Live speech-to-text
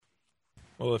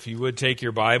Well, if you would take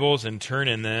your Bibles and turn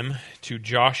in them to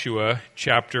Joshua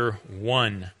chapter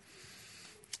 1.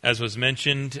 As was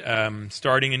mentioned,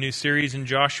 starting a new series in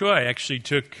Joshua, I actually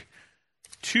took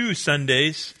 2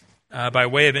 Sundays by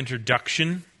way of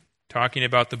introduction, talking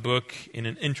about the book in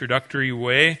an introductory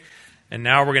way. And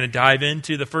now we're going to dive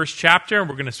into the first chapter, and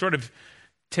we're going to sort of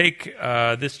take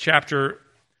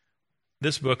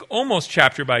this book, almost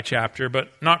chapter by chapter,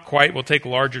 but not quite. We'll take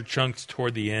larger chunks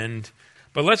toward the end.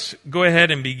 But let's go ahead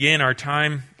and begin our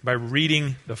time by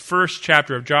reading the first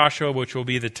chapter of Joshua, which will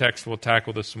be the text we'll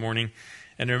tackle this morning.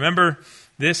 And remember,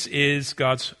 this is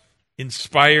God's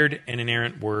inspired and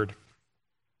inerrant word.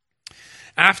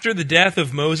 After the death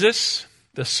of Moses,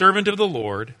 the servant of the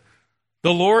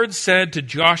Lord said to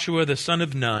Joshua the son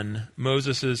of Nun,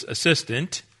 Moses'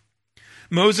 assistant,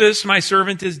 "Moses, my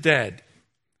servant, is dead.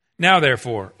 Now,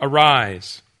 therefore,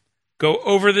 arise, go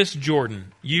over this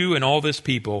Jordan, you and all this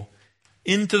people,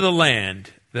 into the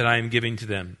land that I am giving to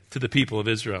them, to the people of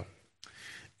Israel.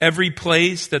 Every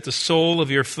place that the sole of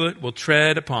your foot will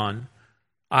tread upon,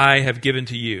 I have given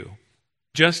to you,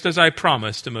 just as I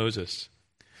promised to Moses.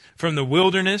 From the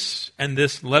wilderness and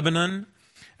this Lebanon,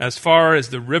 as far as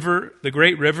the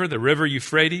great river, the river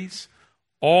Euphrates,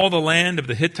 all the land of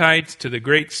the Hittites to the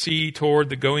great sea toward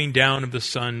the going down of the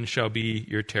sun shall be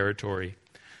your territory.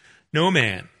 No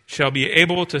man shall be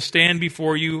able to stand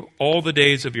before you all the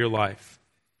days of your life.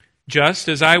 Just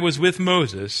as I was with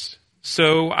Moses,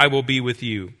 so I will be with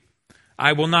you.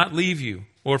 I will not leave you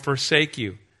or forsake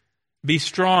you. Be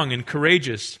strong and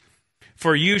courageous,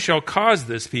 for you shall cause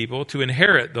this people to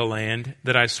inherit the land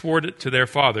that I swore to their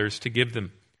fathers to give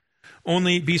them.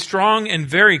 Only be strong and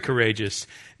very courageous,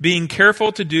 being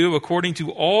careful to do according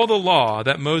to all the law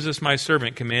that Moses my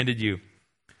servant commanded you.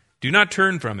 Do not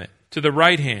turn from it to the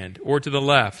right hand or to the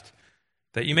left,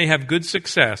 that you may have good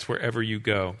success wherever you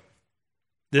go.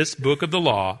 This book of the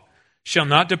law shall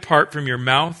not depart from your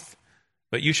mouth,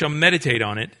 but you shall meditate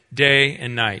on it day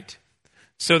and night,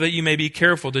 so that you may be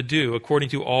careful to do according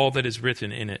to all that is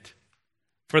written in it.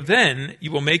 For then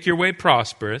you will make your way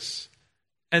prosperous,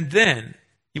 and then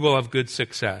you will have good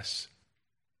success.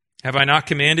 Have I not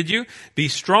commanded you? Be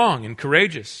strong and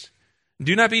courageous.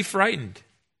 Do not be frightened,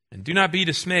 and do not be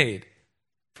dismayed,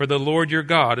 for the Lord your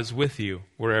God is with you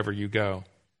wherever you go."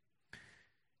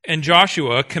 And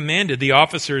Joshua commanded the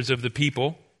officers of the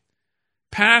people,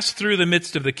 "Pass through the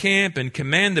midst of the camp and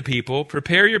command the people,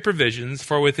 prepare your provisions,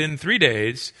 for within 3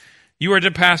 days you are to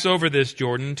pass over this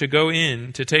Jordan to go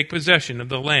in to take possession of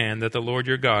the land that the Lord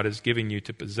your God is giving you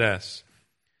to possess.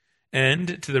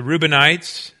 And to the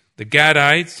Reubenites, the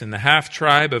Gadites, and the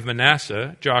half-tribe of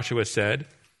Manasseh, Joshua said,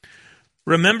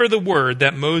 Remember the word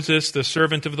that Moses, the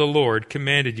servant of the Lord,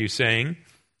 commanded you, saying,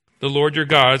 The Lord your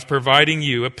God is providing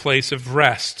you a place of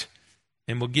rest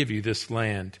and will give you this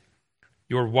land.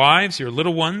 Your wives, your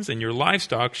little ones, and your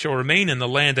livestock shall remain in the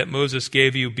land that Moses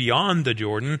gave you beyond the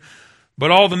Jordan, but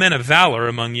all the men of valor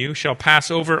among you shall pass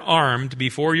over armed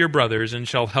before your brothers and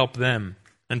shall help them,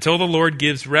 until the Lord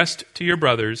gives rest to your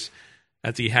brothers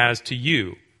as he has to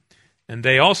you, and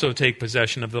they also take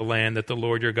possession of the land that the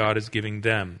Lord your God is giving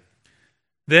them.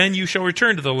 Then you shall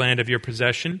return to the land of your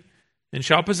possession, and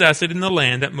shall possess it in the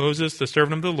land that Moses, the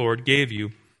servant of the Lord, gave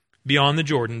you beyond the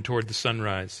Jordan toward the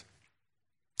sunrise."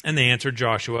 And they answered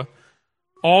Joshua,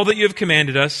 "All that you have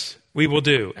commanded us, we will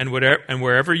do, and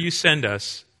wherever you send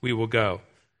us, we will go.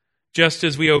 Just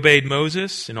as we obeyed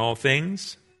Moses in all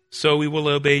things, so we will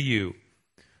obey you.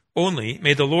 Only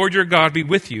may the Lord your God be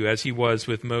with you as he was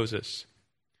with Moses.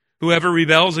 Whoever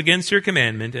rebels against your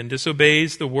commandment and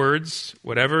disobeys the words,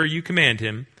 whatever you command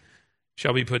him,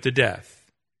 shall be put to death.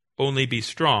 Only be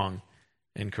strong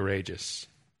and courageous."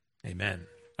 Amen.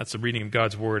 That's the reading of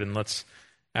God's word, and let's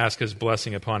ask his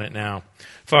blessing upon it now.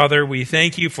 Father, we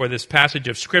thank you for this passage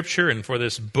of Scripture and for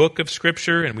this book of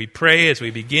Scripture, and we pray as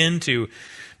we begin to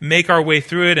make our way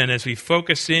through it and as we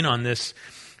focus in on this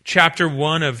chapter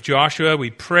 1 of Joshua,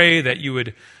 we pray that you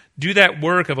would do that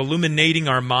work of illuminating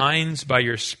our minds by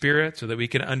your Spirit so that we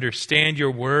can understand your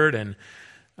word and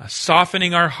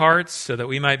softening our hearts so that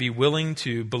we might be willing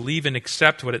to believe and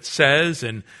accept what it says.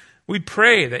 And we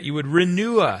pray that you would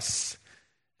renew us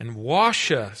and wash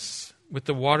us with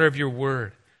the water of your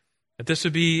word, that this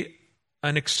would be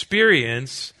an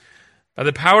experience of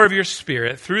the power of your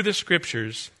Spirit through the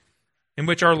Scriptures in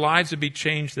which our lives would be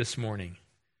changed this morning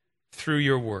through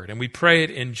your word. And we pray it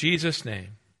in Jesus'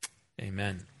 name.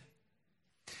 Amen.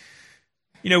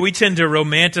 You know, we tend to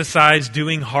romanticize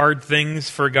doing hard things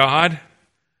for God,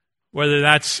 whether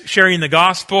that's sharing the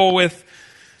gospel with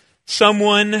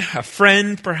someone, a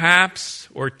friend perhaps,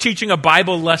 or teaching a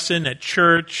Bible lesson at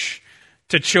church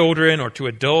to children or to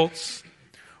adults,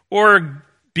 or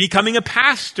becoming a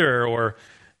pastor or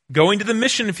going to the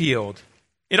mission field,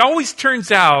 it always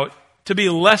turns out to be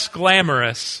less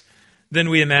glamorous than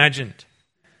we imagined.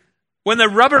 When the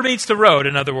rubber meets the road,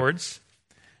 in other words,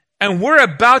 and we're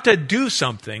about to do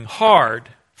something hard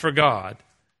for God,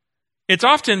 it's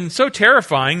often so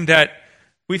terrifying that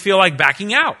we feel like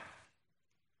backing out.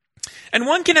 And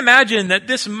one can imagine that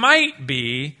this might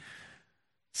be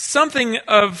something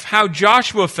of how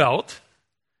Joshua felt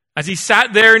as he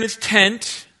sat there in his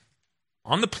tent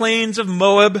on the plains of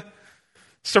Moab,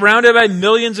 surrounded by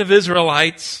millions of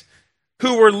Israelites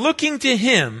who were looking to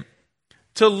him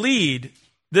to lead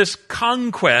this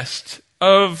conquest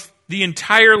of the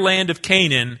entire land of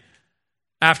Canaan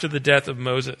after the death of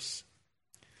Moses.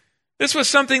 This was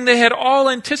something they had all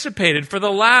anticipated for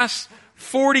the last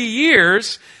 40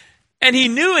 years, and he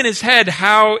knew in his head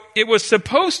how it was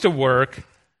supposed to work,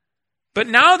 but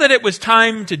now that it was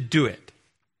time to do it,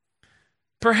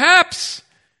 perhaps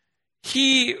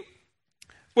he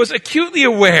was acutely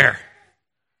aware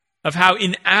of how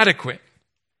inadequate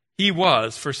he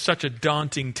was for such a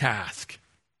daunting task.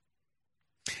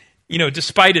 You know,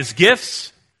 despite his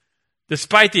gifts,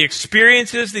 despite the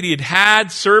experiences that he had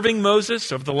had serving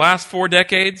Moses over the last 4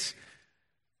 decades,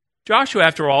 Joshua,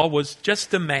 after all, was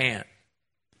just a man.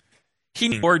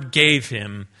 The Lord gave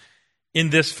him,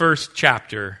 in this first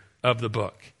chapter of the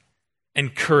book,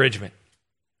 encouragement.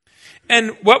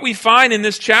 And what we find in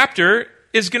this chapter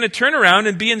is going to turn around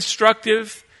and be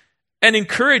instructive and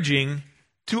encouraging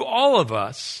to all of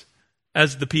us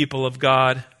as the people of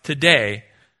God today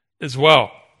as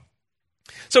well.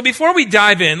 So before we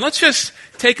dive in, let's just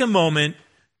take a moment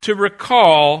to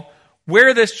recall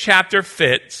where this chapter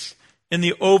fits in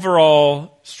the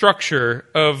overall structure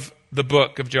of the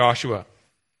book of Joshua.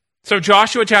 So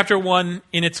Joshua chapter 1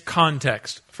 in its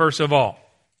context, first of all.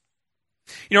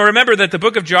 You know, remember that the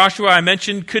book of Joshua, I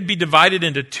mentioned, could be divided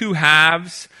into 2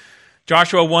 halves.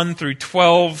 Joshua 1 through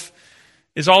 12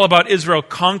 is all about Israel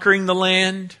conquering the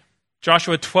land.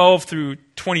 Joshua 12 through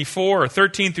 24, or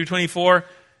 13 through 24,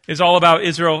 is all about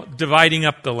Israel dividing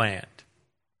up the land.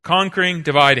 Conquering,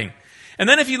 dividing. And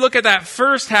then if you look at that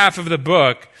first half of the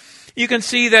book, you can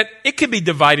see that it can be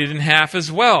divided in half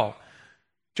as well.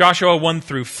 Joshua 1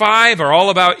 through 5 are all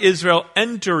about Israel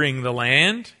entering the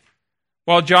land,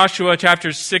 while Joshua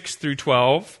chapters 6 through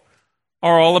 12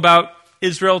 are all about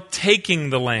Israel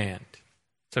taking the land.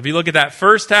 So if you look at that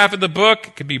first half of the book,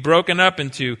 it could be broken up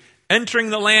into entering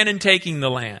the land and taking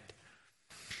the land.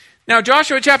 Now,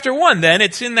 Joshua chapter 1, then,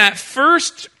 it's in that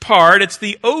first part, it's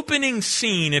the opening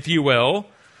scene, if you will,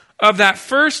 of that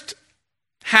first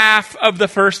half of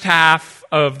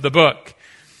the book,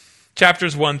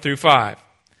 chapters 1 through 5.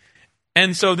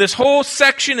 And so this whole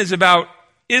section is about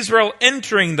Israel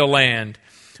entering the land.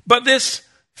 But this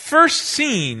first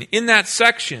scene in that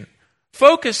section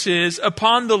focuses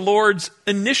upon the Lord's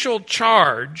initial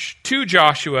charge to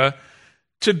Joshua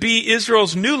to be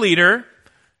Israel's new leader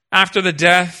after the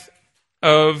death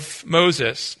of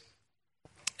Moses.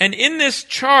 And in this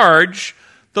charge,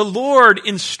 the Lord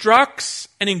instructs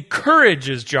and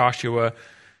encourages Joshua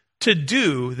to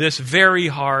do this very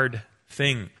hard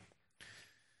thing.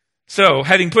 So,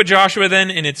 having put Joshua then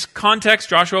in its context,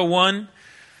 Joshua 1,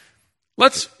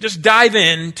 let's just dive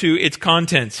into its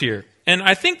contents here. And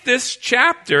I think this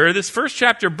first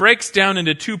chapter breaks down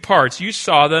into 2 parts. You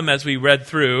saw them as we read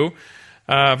through.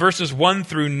 Verses 1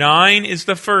 through 9 is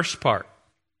the first part.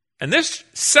 And this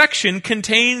section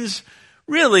contains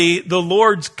really the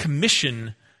Lord's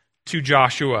commission to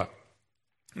Joshua.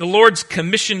 The Lord's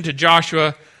commission to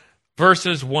Joshua,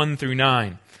 verses 1 through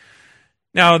 9.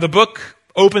 Now, the book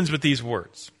opens with these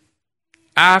words.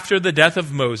 After the death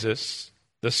of Moses,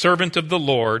 the servant of the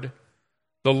Lord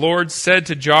said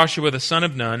to Joshua the son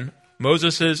of Nun,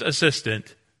 Moses'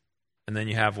 assistant, and then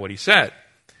you have what he said.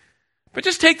 But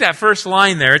just take that first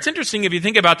line there. It's interesting if you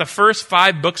think about the first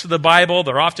 5 books of the Bible.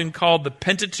 They're often called the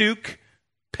Pentateuch.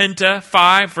 Penta,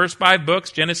 5, first 5 books,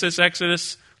 Genesis,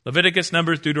 Exodus, Leviticus,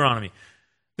 Numbers, Deuteronomy.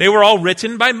 They were all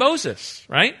written by Moses,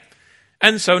 right?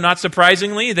 And so, not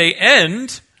surprisingly, they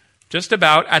end just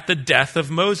about at the death of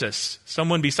Moses.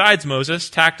 Someone besides Moses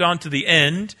tacked on to the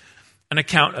end an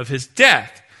account of his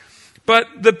death. But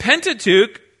the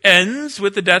Pentateuch ends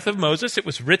with the death of Moses. It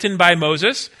was written by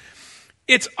Moses.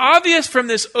 It's obvious from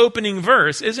this opening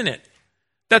verse, isn't it,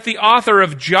 that the author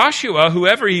of Joshua,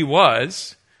 whoever he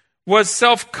was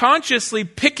self-consciously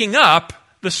picking up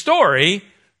the story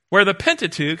where the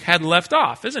Pentateuch had left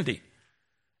off, isn't he?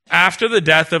 After the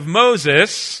death of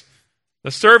Moses,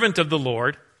 the servant of the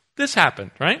Lord, this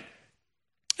happened, right?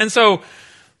 And so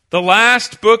the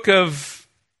last book of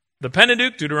the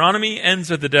Pentateuch, Deuteronomy,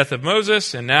 ends at the death of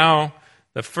Moses, and now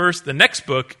The next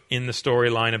book in the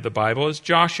storyline of the Bible is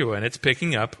Joshua, and it's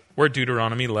picking up where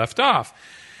Deuteronomy left off.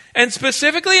 And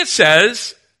specifically it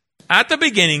says at the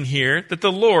beginning here that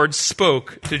the Lord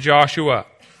spoke to Joshua.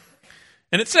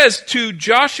 And it says, to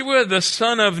Joshua the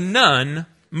son of Nun,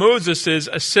 Moses'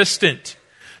 assistant.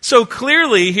 So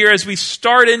clearly here as we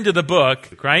start into the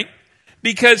book, right?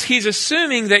 Because he's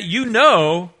assuming that you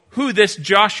know who this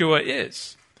Joshua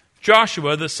is.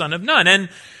 Joshua the son of Nun.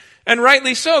 And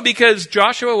rightly so, because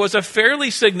Joshua was a fairly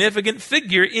significant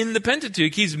figure in the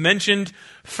Pentateuch. He's mentioned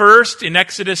first in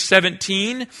Exodus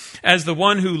 17 as the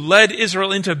one who led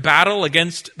Israel into battle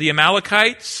against the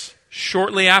Amalekites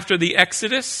shortly after the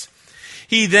Exodus.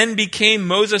 He then became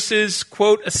Moses',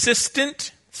 quote,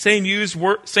 assistant, same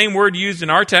word used in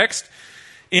our text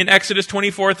in Exodus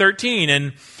 24:13.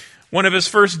 And one of his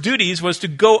first duties was to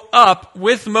go up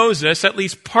with Moses, at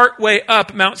least partway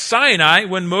up Mount Sinai,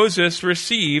 when Moses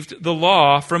received the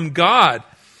law from God.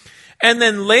 And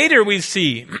then later we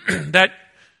see that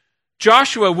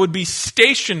Joshua would be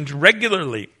stationed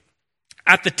regularly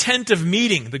at the tent of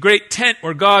meeting, the great tent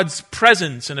where God's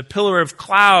presence and a pillar of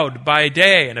cloud by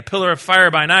day and a pillar of fire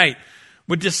by night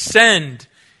would descend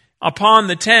upon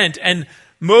the tent, and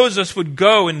Moses would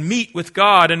go and meet with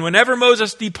God, and whenever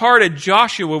Moses departed,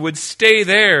 Joshua would stay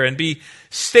there and be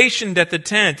stationed at the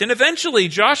tent. And eventually,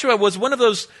 Joshua was one of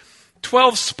those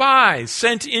 12 spies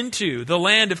sent into the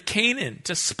land of Canaan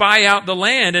to spy out the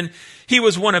land, and he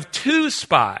was one of 2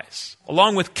 spies,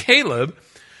 along with Caleb,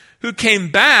 who came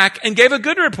back and gave a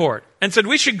good report and said,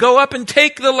 we should go up and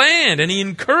take the land. And he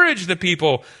encouraged the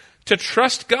people to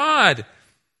trust God.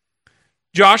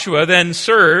 Joshua then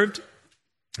served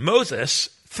Moses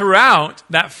throughout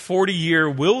that 40-year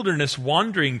wilderness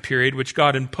wandering period which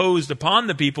God imposed upon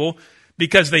the people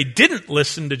because they didn't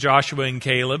listen to Joshua and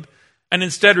Caleb and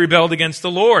instead rebelled against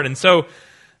the Lord. And so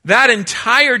that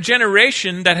entire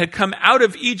generation that had come out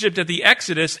of Egypt at the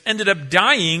Exodus ended up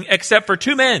dying except for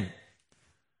 2 men,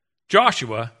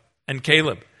 Joshua and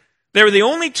Caleb. They were the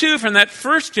only 2 from that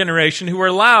first generation who were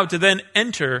allowed to then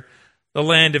enter the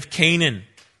land of Canaan.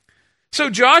 So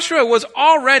Joshua was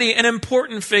already an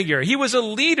important figure. He was a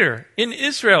leader in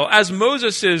Israel as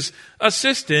Moses'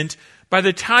 assistant by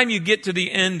the time you get to the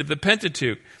end of the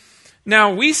Pentateuch.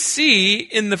 Now we see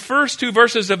in the first 2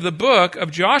 verses of the book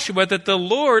of Joshua that the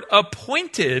Lord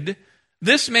appointed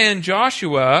this man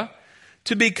Joshua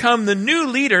to become the new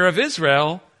leader of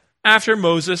Israel after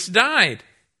Moses died.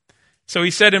 So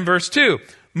he said in verse 2,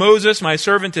 Moses, my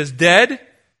servant, is dead.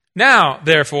 Now,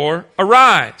 therefore,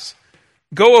 arise.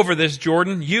 Go over this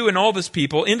Jordan, you and all this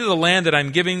people, into the land that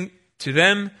I'm giving to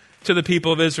them, to the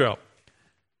people of Israel.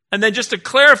 And then just to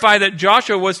clarify that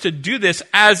Joshua was to do this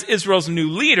as Israel's new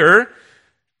leader,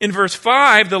 in verse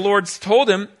 5, the Lord told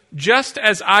him, just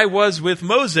as I was with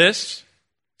Moses,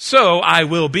 so I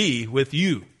will be with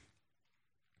you.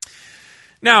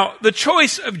 Now, the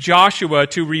choice of Joshua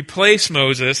to replace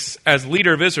Moses as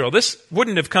leader of Israel, this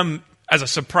wouldn't have come as a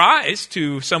surprise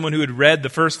to someone who had read the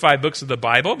first 5 books of the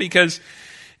Bible, because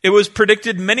it was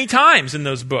predicted many times in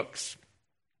those books.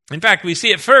 In fact, we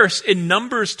see it first in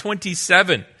Numbers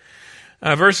 27,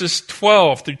 verses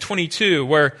 12 through 22,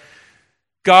 where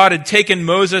God had taken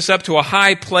Moses up to a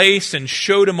high place and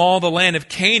showed him all the land of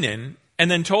Canaan,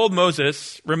 and then told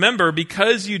Moses, remember,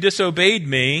 because you disobeyed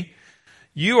me,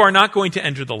 you are not going to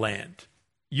enter the land.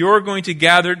 You're going to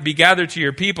be gathered to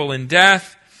your people in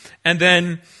death. And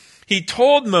then he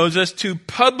told Moses to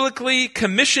publicly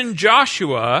commission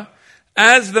Joshua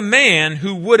as the man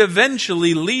who would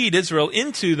eventually lead Israel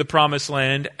into the promised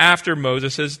land after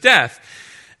Moses' death.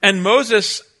 And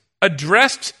Moses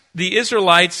addressed the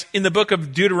Israelites in the book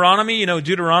of Deuteronomy. You know,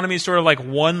 Deuteronomy is sort of like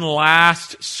one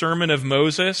last sermon of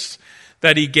Moses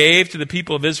that he gave to the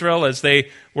people of Israel as they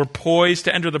were poised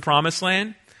to enter the promised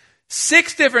land.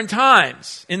 6 different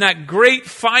times in that great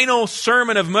final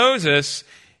sermon of Moses,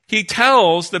 he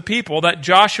tells the people that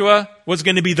Joshua was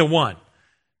going to be the one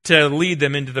to lead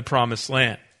them into the promised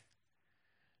land.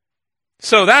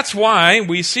 So that's why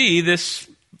we see this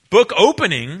book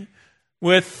opening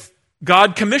with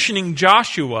God commissioning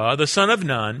Joshua, the son of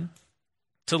Nun,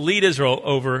 to lead Israel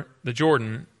over the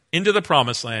Jordan into the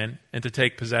promised land and to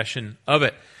take possession of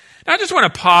it. Now, I just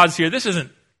want to pause here. This isn't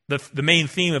the main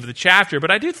theme of the chapter, but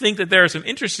I do think that there are some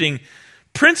interesting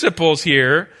principles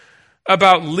here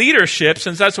about leadership,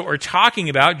 since that's what we're talking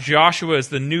about. Joshua is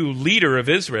the new leader of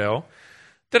Israel,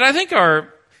 that I think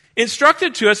are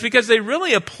instructed to us because they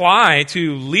really apply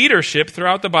to leadership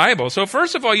throughout the Bible. So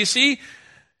first of all, you see,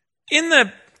 in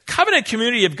the covenant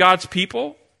community of God's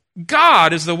people,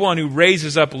 God is the one who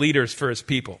raises up leaders for his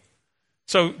people.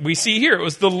 So we see here, it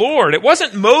was the Lord. It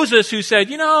wasn't Moses who said,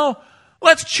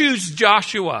 Let's choose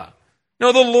Joshua.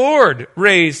 No, the Lord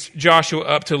raised Joshua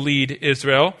up to lead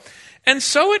Israel. And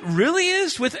so it really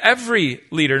is with every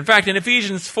leader. In fact, in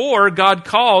Ephesians 4, God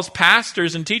calls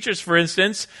pastors and teachers, for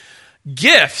instance,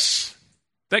 gifts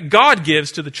that God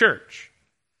gives to the church.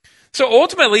 So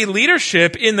ultimately,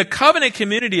 leadership in the covenant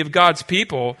community of God's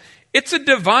people, it's a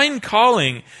divine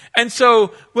calling. And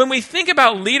so when we think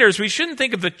about leaders, we shouldn't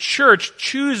think of the church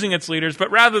choosing its leaders,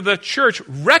 but rather the church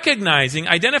recognizing,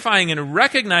 identifying and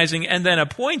recognizing, and then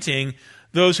appointing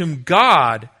those whom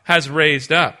God has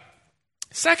raised up.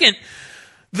 Second,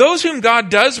 those whom God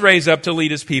does raise up to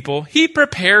lead his people, he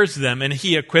prepares them and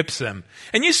he equips them.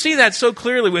 And you see that so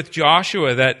clearly with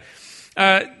Joshua, that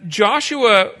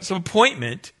Joshua's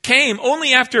appointment came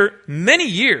only after many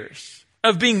years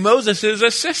of being Moses'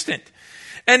 assistant.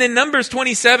 And in Numbers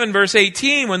 27, verse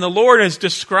 18, when the Lord is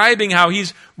describing how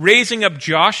he's raising up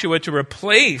Joshua to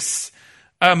replace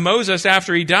Moses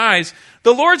after he dies,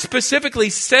 the Lord specifically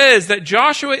says that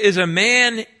Joshua is a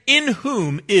man in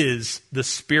whom is the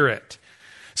Spirit.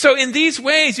 So in these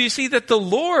ways, you see that the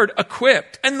Lord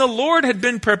equipped, and the Lord had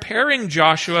been preparing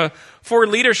Joshua for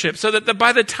leadership, so that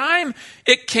by the time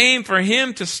it came for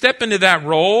him to step into that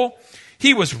role,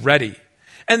 he was ready.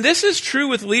 And this is true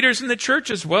with leaders in the church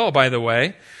as well, by the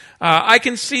way. I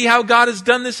can see how God has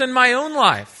done this in my own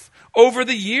life over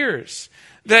the years,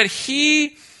 that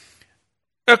he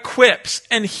equips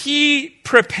and he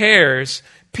prepares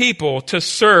people to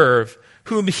serve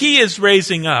whom he is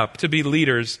raising up to be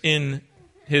leaders in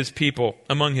his people,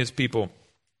 among his people.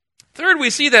 Third, we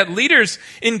see that leaders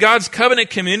in God's covenant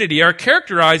community are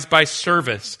characterized by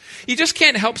service. You just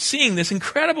can't help seeing this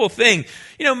incredible thing.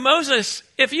 Moses,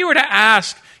 if you were to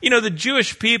ask, the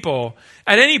Jewish people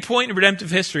at any point in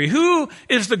redemptive history, who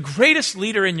is the greatest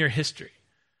leader in your history?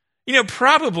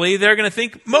 Probably they're going to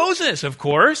think Moses, of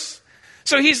course.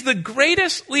 So he's the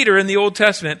greatest leader in the Old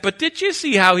Testament. But did you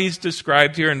see how he's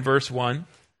described here in verse 1?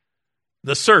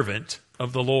 The servant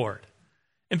of the Lord.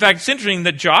 In fact, it's interesting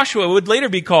that Joshua would later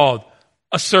be called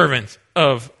a servant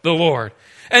of the Lord.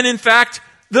 And in fact,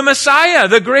 the Messiah,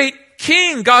 the great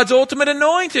King, God's ultimate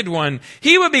anointed one,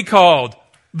 he would be called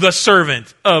the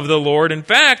servant of the Lord. In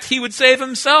fact, he would save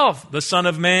himself. The Son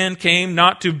of Man came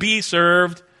not to be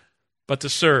served, but to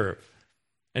serve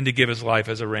and to give his life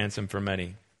as a ransom for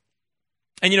many.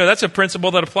 And that's a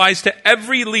principle that applies to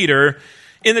every leader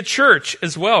in the church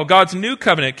as well, God's new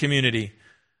covenant community.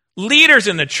 Leaders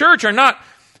in the church are not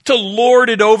to lord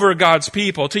it over God's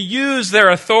people, to use their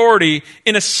authority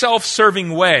in a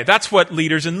self-serving way. That's what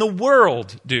leaders in the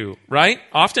world do, right?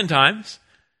 Oftentimes.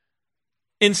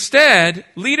 Instead,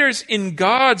 leaders in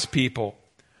God's people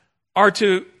are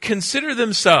to consider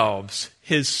themselves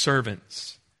his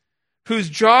servants, whose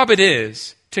job it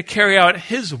is to carry out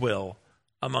his will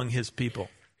among his people.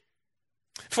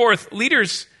 Fourth,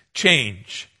 leaders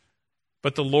change,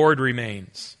 but the Lord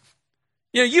remains.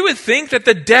 You would think that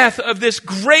the death of this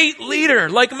great leader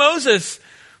like Moses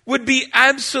would be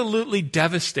absolutely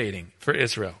devastating for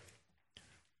Israel.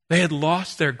 They had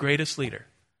lost their greatest leader.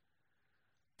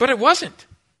 But it wasn't.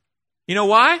 You know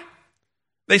why?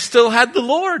 They still had the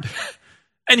Lord.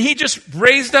 And he just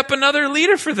raised up another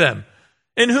leader for them,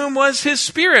 in whom was his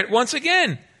Spirit once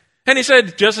again. And he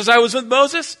said, just as I was with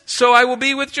Moses, so I will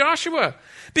be with Joshua.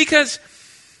 Because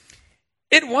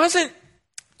it wasn't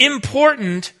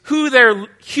important who their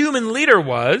human leader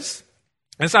was.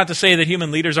 That's not to say that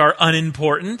human leaders are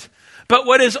unimportant. But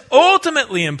what is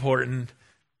ultimately important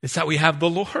is that we have the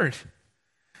Lord.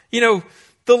 The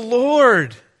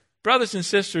Lord, brothers and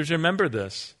sisters, remember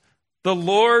this. The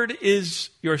Lord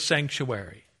is your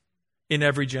sanctuary in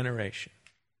every generation.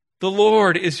 The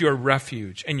Lord is your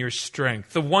refuge and your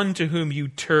strength, the one to whom you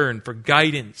turn for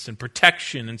guidance and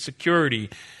protection and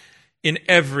security in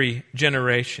every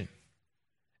generation.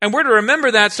 And we're to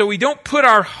remember that so we don't put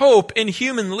our hope in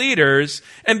human leaders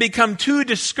and become too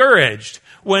discouraged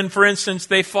when, for instance,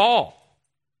 they fall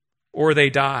or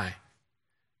they die.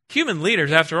 Human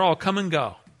leaders, after all, come and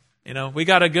go. We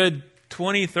got a good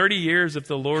 20, 30 years if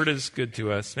the Lord is good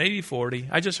to us, maybe 40.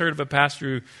 I just heard of a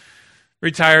pastor who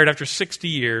retired after 60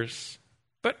 years.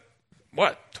 But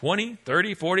 20,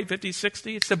 30, 40, 50,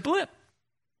 60? It's a blip.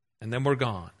 And then we're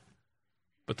gone.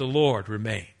 But the Lord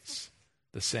remains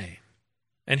the same.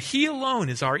 And he alone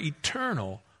is our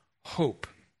eternal hope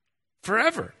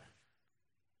forever.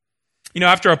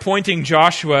 After appointing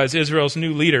Joshua as Israel's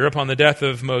new leader upon the death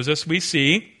of Moses, we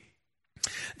see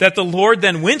that the Lord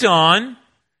then went on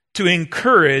to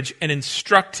encourage and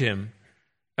instruct him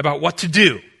about what to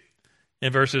do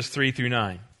in verses 3 through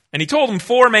 9. And he told him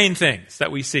four main things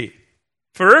that we see.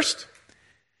 First,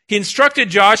 he instructed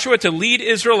Joshua to lead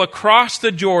Israel across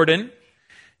the Jordan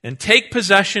and take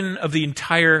possession of the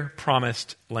entire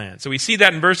promised land. So we see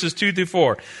that in verses 2 through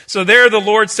 4. So there the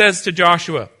Lord says to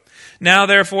Joshua, now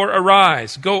therefore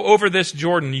arise, go over this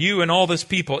Jordan, you and all this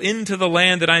people, into the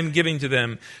land that I am giving to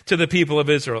them, to the people of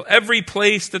Israel. Every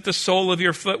place that the sole of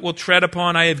your foot will tread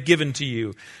upon I have given to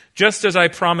you, just as I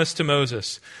promised to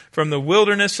Moses. From the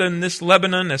wilderness and this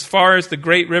Lebanon, as far as the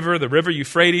great river, the river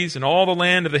Euphrates, and all the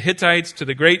land of the Hittites to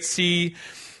the great sea,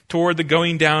 toward the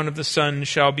going down of the sun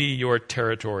shall be your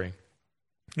territory.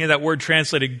 You know, that word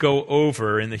translated go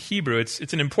over in the Hebrew,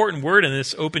 it's an important word in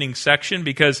this opening section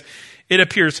because it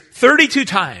appears 32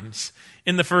 times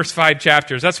in the first 5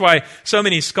 chapters. That's why so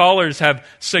many scholars have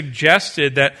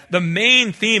suggested that the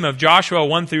main theme of Joshua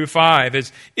 1 through 5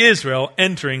 is Israel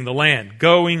entering the land,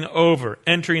 going over,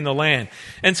 entering the land.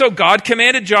 And so God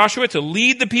commanded Joshua to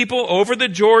lead the people over the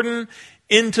Jordan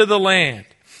into the land.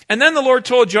 And then the Lord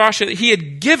told Joshua that he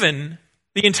had given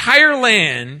the entire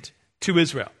land to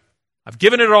Israel. I've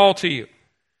given it all to you.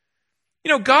 You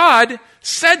know, God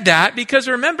said that because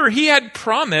remember, he had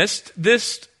promised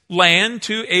this land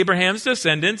to Abraham's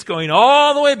descendants going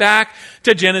all the way back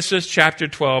to Genesis chapter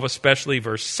 12, especially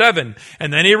verse 7.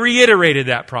 And then he reiterated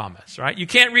that promise, right? You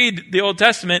can't read the Old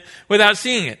Testament without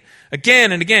seeing it.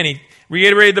 Again and again, he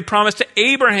reiterated the promise to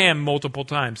Abraham multiple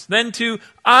times, then to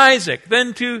Isaac,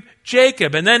 then to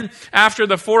Jacob. And then after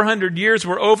the 400 years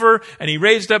were over and he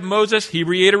raised up Moses, he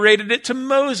reiterated it to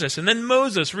Moses. And then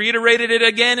Moses reiterated it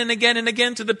again and again and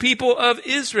again to the people of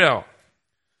Israel.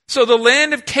 So the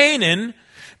land of Canaan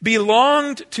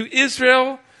belonged to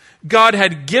Israel. God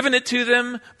had given it to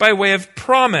them by way of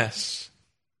promise.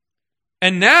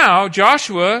 And now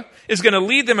Joshua is going to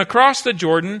lead them across the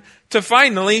Jordan to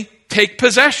finally take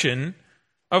possession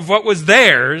of what was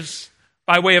theirs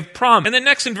by way of promise. And then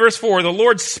next in verse 4, the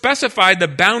Lord specified the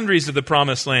boundaries of the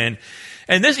promised land.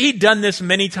 And he'd done this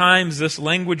many times. This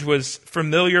language was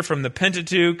familiar from the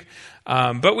Pentateuch.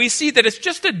 But we see that it's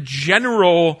just a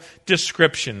general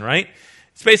description, right?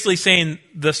 It's basically saying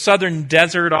the southern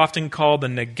desert, often called the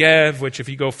Negev, which if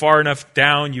you go far enough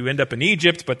down, you end up in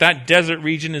Egypt. But that desert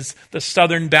region is the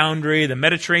southern boundary. The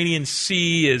Mediterranean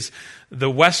Sea is the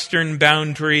western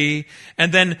boundary.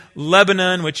 And then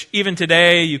Lebanon, which even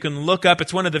today you can look up.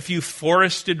 It's one of the few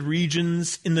forested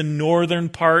regions in the northern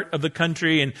part of the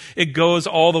country. And it goes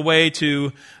all the way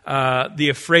to the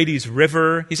Euphrates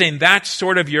River. He's saying that's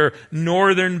sort of your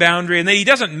northern boundary. And then he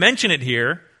doesn't mention it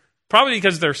here, probably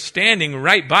because they're standing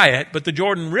right by it. But the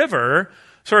Jordan River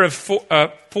sort of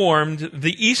formed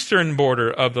the eastern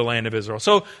border of the land of Israel.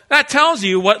 So that tells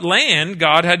you what land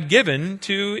God had given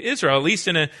to Israel, at least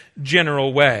in a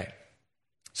general way.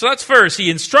 So that's first. He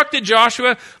instructed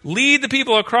Joshua, lead the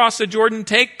people across the Jordan,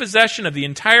 take possession of the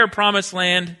entire promised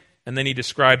land, and then he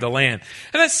described the land.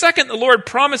 And then second, the Lord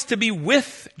promised to be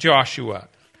with Joshua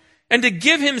and to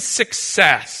give him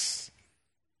success.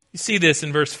 You see this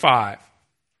in verse 5.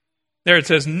 There it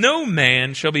says, no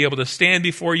man shall be able to stand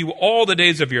before you all the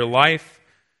days of your life.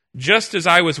 Just as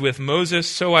I was with Moses,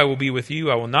 so I will be with you.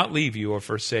 I will not leave you or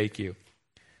forsake you.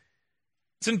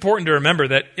 It's important to remember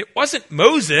that it wasn't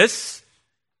Moses.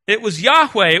 It was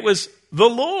Yahweh. It was the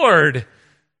Lord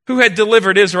who had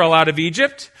delivered Israel out of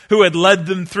Egypt, who had led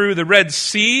them through the Red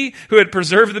Sea, who had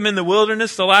preserved them in the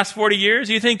wilderness the last 40 years.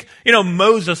 You think,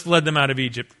 Moses led them out of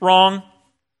Egypt. Wrong.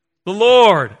 The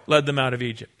Lord led them out of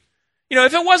Egypt.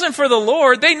 If it wasn't for the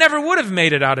Lord, they never would have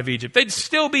made it out of Egypt. They'd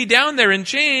still be down there in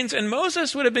chains, and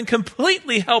Moses would have been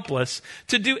completely helpless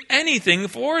to do anything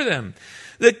for them.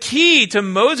 The key to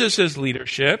Moses'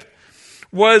 leadership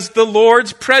was the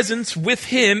Lord's presence with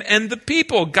him and the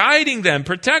people, guiding them,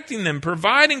 protecting them,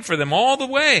 providing for them all the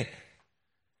way.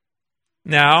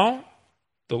 Now,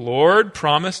 the Lord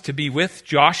promised to be with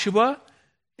Joshua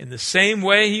in the same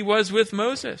way he was with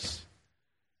Moses.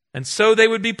 And so they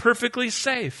would be perfectly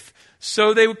safe.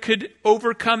 So they could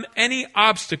overcome any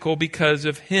obstacle because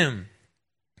of him.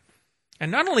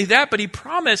 And not only that, but he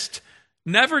promised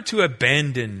never to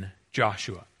abandon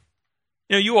Joshua.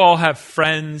 You all have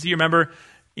friends. You remember,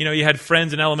 you had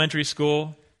friends in elementary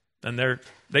school, and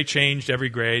they changed every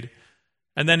grade.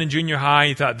 And then in junior high,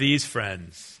 you thought, these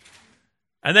friends.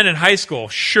 And then in high school,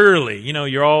 surely,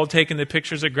 you're all taking the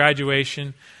pictures at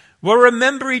graduation. We'll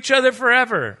remember each other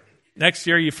forever. Next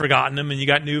year, you've forgotten them and you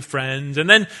got new friends. And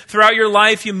then throughout your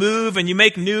life, you move and you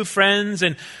make new friends.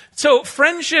 And so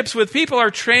friendships with people are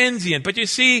transient. But you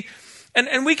see,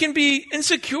 and we can be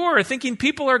insecure thinking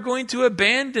people are going to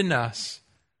abandon us.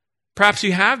 Perhaps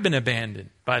you have been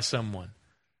abandoned by someone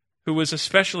who was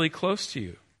especially close to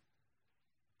you.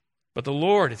 But the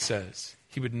Lord, it says,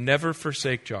 he would never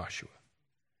forsake Joshua.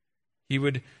 He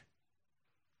would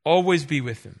always be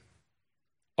with him,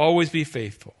 always be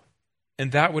faithful,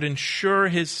 and that would ensure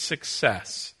his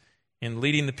success in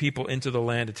leading the people into the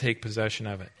land to take possession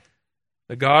of it.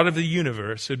 The God of the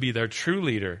universe would be their true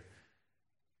leader,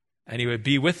 and he would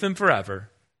be with them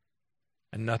forever,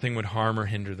 and nothing would harm or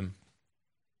hinder them.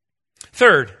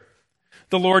 Third,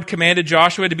 the Lord commanded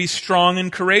Joshua to be strong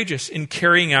and courageous in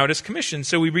carrying out his commission.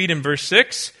 So we read in verse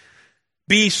 6,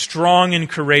 "Be strong and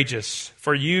courageous,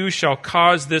 for you shall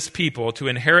cause this people to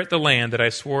inherit the land that I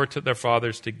swore to their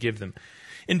fathers to give them."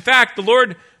 In fact, the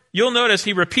Lord, you'll notice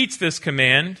he repeats this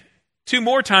command 2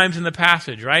 more times in the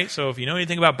passage, right? So if you know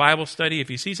anything about Bible study, if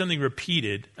you see something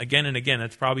repeated again and again,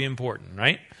 that's probably important,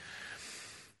 right?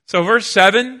 So verse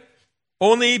 7,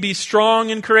 "Only be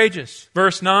strong and courageous."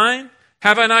 Verse 9,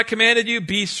 "Have I not commanded you?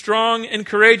 Be strong and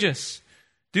courageous.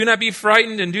 Do not be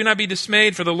frightened and do not be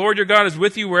dismayed, for the Lord your God is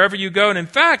with you wherever you go." And in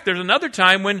fact, there's another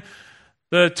time when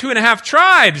the 2.5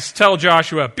 tribes tell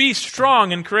Joshua, "Be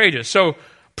strong and courageous." So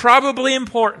probably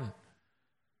important.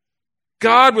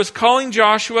 God was calling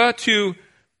Joshua to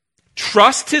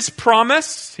trust his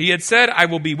promise. He had said, "I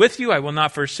will be with you. I will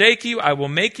not forsake you. I will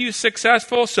make you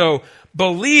successful." So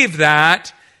believe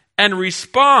that and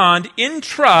respond in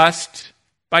trust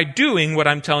by doing what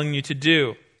I'm telling you to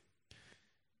do.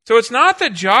 So it's not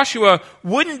that Joshua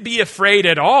wouldn't be afraid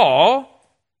at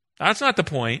all. That's not the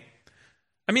point.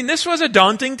 I mean, this was a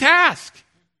daunting task,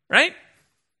 right?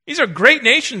 These are great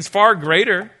nations, far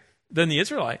greater than the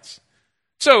Israelites.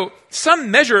 So some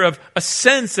measure of a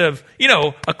sense of,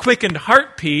 a quickened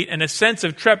heartbeat and a sense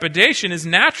of trepidation is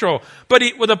natural. But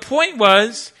the point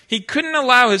was, he couldn't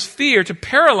allow his fear to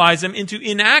paralyze him into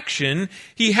inaction.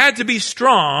 He had to be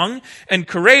strong and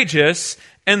courageous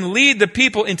and lead the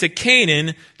people into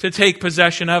Canaan to take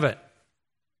possession of it.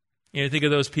 Think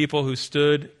of those people who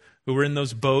were in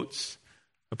those boats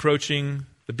approaching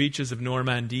the beaches of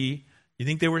Normandy. You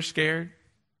think they were scared?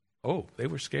 Oh, they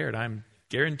were scared, I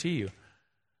guarantee you.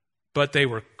 But they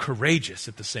were courageous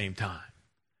at the same time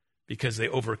because they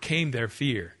overcame their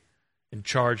fear and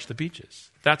charged the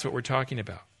beaches. That's what we're talking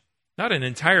about. Not an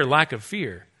entire lack of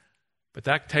fear, but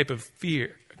that type of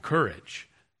fear, courage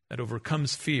that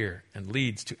overcomes fear and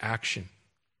leads to action.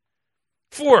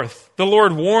 Fourth, the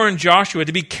Lord warned Joshua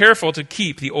to be careful to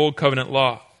keep the old covenant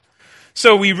law.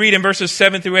 So we read in verses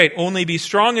 7 through 8, "Only be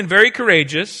strong and very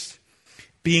courageous,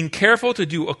 being careful to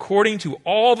do according to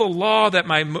all the law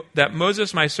that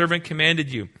Moses my servant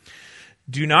commanded you.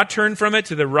 Do not turn from it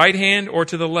to the right hand or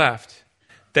to the left,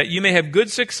 that you may have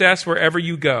good success wherever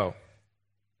you go.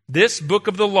 This book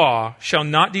of the law shall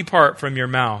not depart from your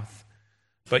mouth,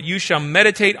 but you shall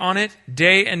meditate on it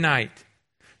day and night,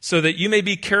 so that you may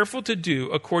be careful to do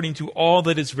according to all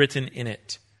that is written in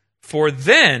it. For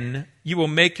then you will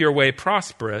make your way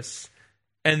prosperous,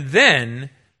 and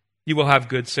then you will have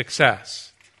good success."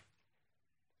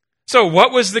 So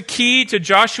what was the key to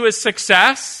Joshua's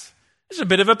success? There's a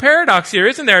bit of a paradox here,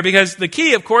 isn't there? Because the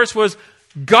key, of course, was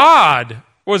God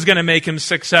was going to make him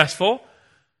successful.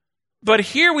 But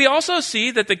here we also see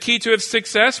that the key to his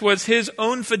success was his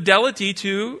own fidelity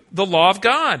to the law of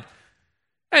God.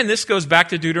 And this goes back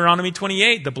to Deuteronomy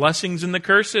 28, the blessings and the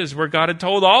curses, where God had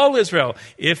told all Israel,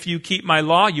 if you keep my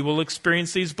law, you will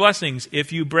experience these blessings.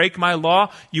 If you break my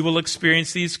law, you will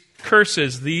experience these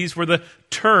curses. These were the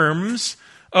terms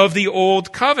of the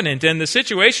old covenant. And the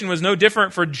situation was no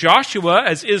different for Joshua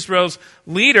as Israel's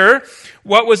leader.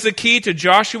 What was the key to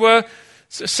Joshua's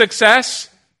success?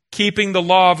 Keeping the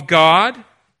law of God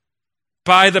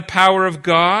by the power of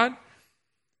God.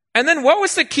 And then what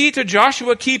was the key to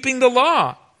Joshua keeping the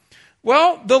law?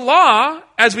 Well, the law,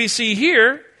 as we see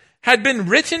here, had been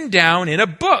written down in a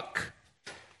book.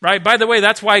 Right? By the way,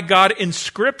 that's why God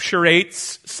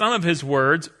inscripturates some of his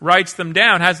words, writes them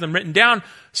down, has them written down,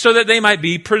 so that they might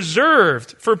be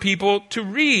preserved for people to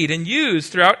read and use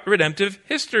throughout redemptive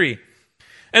history.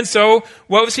 And so,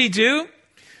 what does he do?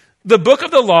 The book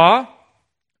of the law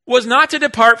was not to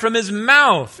depart from his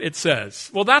mouth, it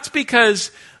says. Well, that's because,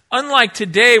 unlike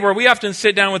today, where we often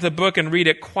sit down with a book and read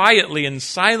it quietly and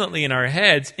silently in our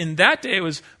heads, in that day it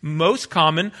was most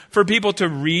common for people to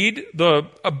read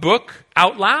a book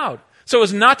out loud. So it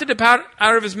was not to depart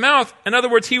out of his mouth. In other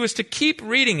words, he was to keep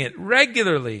reading it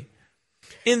regularly.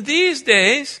 In these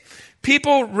days,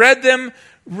 people read them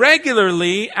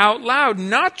regularly out loud,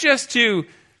 not just to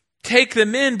take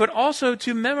them in, but also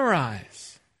to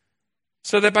memorize.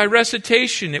 So that by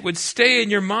recitation, it would stay in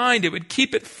your mind, it would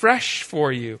keep it fresh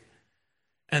for you.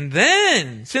 And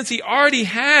then, since he already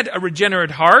had a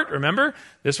regenerate heart, remember,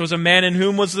 this was a man in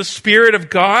whom was the Spirit of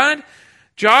God,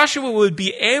 Joshua would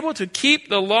be able to keep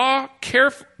the law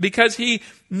careful because he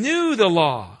knew the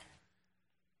law.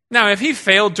 Now, if he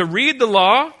failed to read the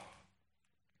law,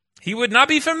 he would not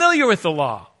be familiar with the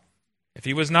law. If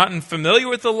he was not familiar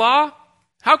with the law,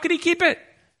 how could he keep it?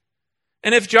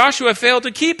 And if Joshua failed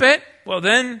to keep it, well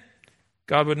then,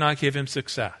 God would not give him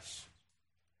success.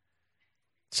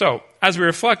 So, as we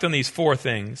reflect on these four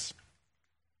things,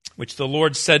 which the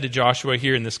Lord said to Joshua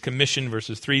here in this commission,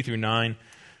 verses 3 through 9,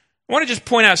 I want to just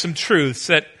point out some truths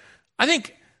that I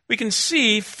think we can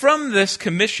see from this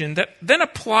commission that then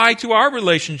apply to our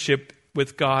relationship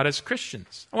with God as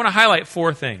Christians. I want to highlight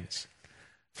four things.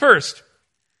 First,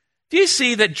 do you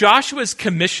see that Joshua's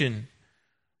commission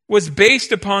was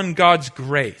based upon God's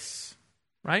grace,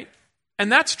 right?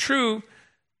 And that's true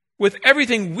with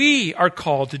everything we are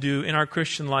called to do in our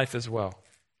Christian life as well.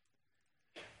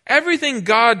 Everything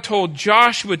God told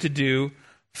Joshua to do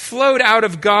flowed out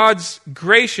of God's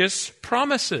gracious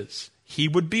promises. He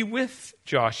would be with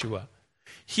Joshua.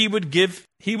 He would give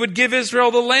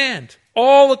Israel the land,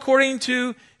 all according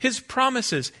to his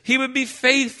promises. He would be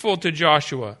faithful to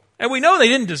Joshua. And we know they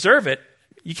didn't deserve it.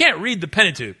 You can't read the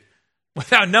Pentateuch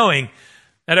without knowing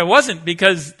that it wasn't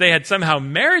because they had somehow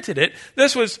merited it.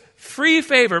 This was free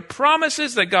favor,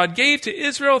 promises that God gave to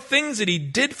Israel, things that he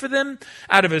did for them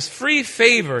out of his free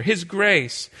favor, his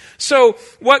grace. So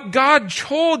what God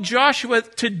told Joshua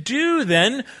to do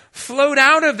then flowed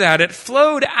out of that. It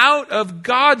flowed out of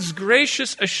God's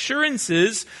gracious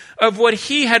assurances of what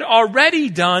he had already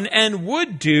done and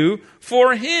would do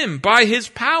for him by his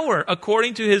power,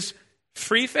 according to his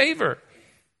free favor.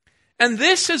 And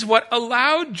this is what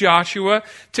allowed Joshua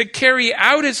to carry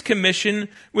out his commission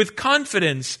with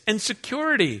confidence and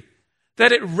security,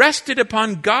 that it rested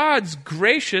upon God's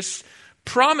gracious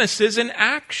promises and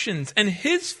actions and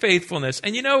his faithfulness.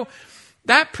 And you know,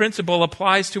 that principle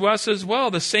applies to us as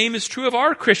well. The same is true of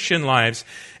our Christian lives.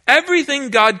 Everything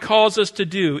God calls us to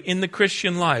do in the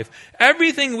Christian life,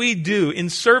 everything we do in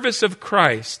service of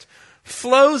Christ,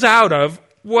 flows out of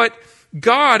what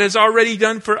God has already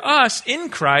done for us in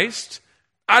Christ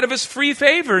out of his free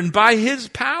favor and by his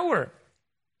power.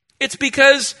 It's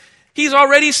because he's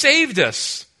already saved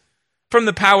us from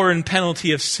the power and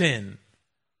penalty of sin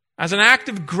as an act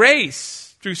of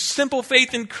grace through simple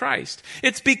faith in Christ.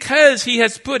 It's because he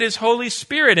has put his Holy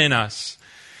Spirit in us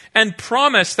and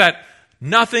promised that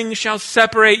nothing shall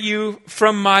separate you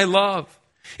from my love.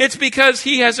 It's because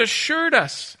he has assured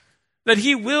us that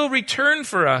he will return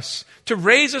for us to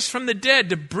raise us from the dead,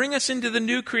 to bring us into the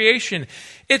new creation.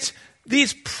 It's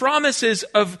these promises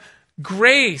of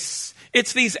grace,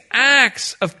 it's these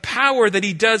acts of power that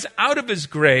he does out of his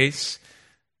grace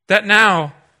that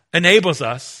now enables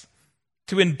us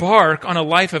to embark on a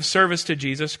life of service to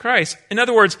Jesus Christ. In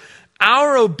other words,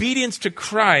 our obedience to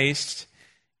Christ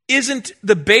isn't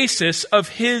the basis of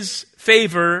his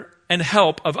favor and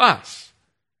help of us.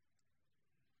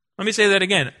 Let me say that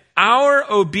again. Our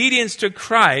obedience to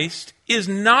Christ is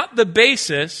not the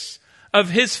basis of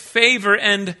his favor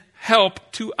and help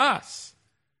to us.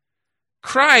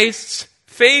 Christ's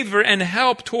favor and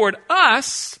help toward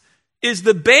us is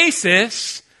the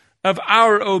basis of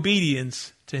our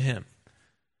obedience to him.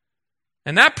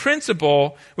 And that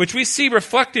principle, which we see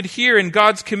reflected here in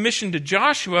God's commission to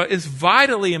Joshua, is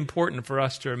vitally important for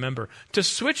us to remember. To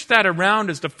switch that around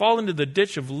is to fall into the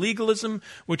ditch of legalism,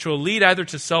 which will lead either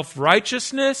to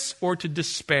self-righteousness or to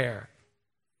despair.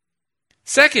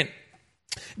 Second,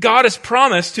 God has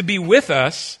promised to be with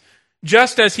us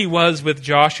just as he was with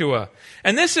Joshua.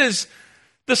 And this is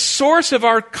the source of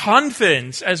our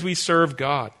confidence as we serve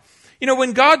God. You know,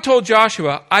 when God told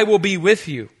Joshua, I will be with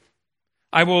you,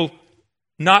 I will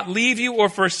not leave you or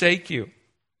forsake you,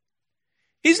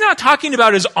 he's not talking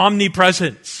about his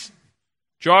omnipresence.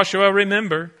 Joshua,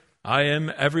 remember, I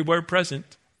am everywhere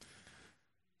present.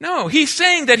 No, he's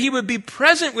saying that he would be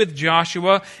present with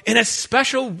Joshua in a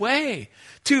special way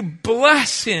to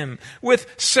bless him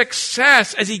with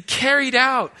success as he carried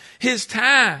out his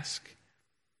task.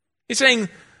 He's saying,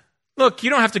 look, you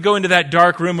don't have to go into that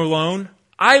dark room alone.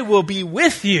 I will be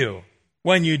with you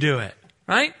when you do it,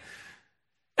 right?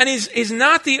 And he's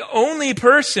not the only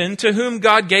person to whom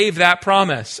God gave that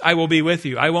promise. I will be with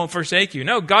you. I won't forsake you.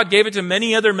 No, God gave it to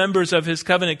many other members of his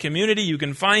covenant community. You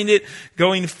can find it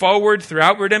going forward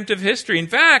throughout redemptive history. In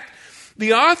fact,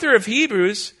 the author of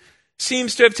Hebrews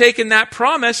seems to have taken that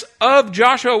promise of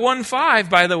Joshua 1:5,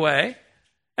 by the way.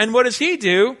 And what does he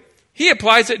do? He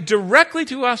applies it directly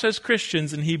to us as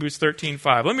Christians in Hebrews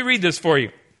 13:5. Let me read this for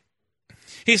you.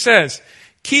 He says,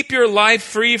 keep your life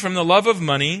free from the love of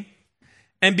money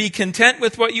and be content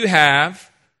with what you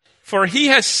have, for he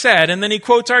has said, and then he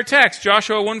quotes our text,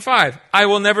 Joshua 1:5, I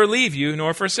will never leave you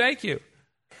nor forsake you.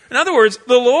 In other words,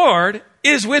 the Lord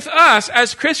is with us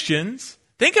as Christians,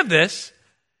 think of this,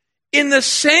 in the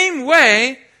same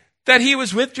way that he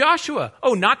was with Joshua.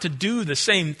 Oh, not to do the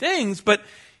same things, but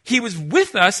he was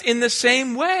with us in the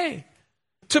same way,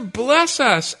 to bless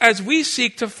us as we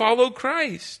seek to follow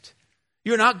Christ.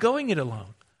 You're not going it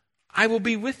alone. I will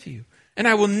be with you, and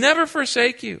I will never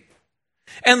forsake you.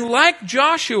 And like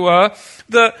Joshua,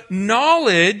 the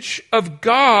knowledge of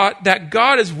God, that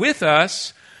God is with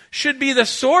us, should be the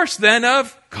source then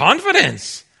of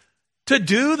confidence to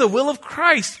do the will of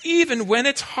Christ, even when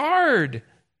it's hard.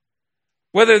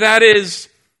 Whether that is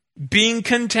being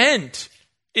content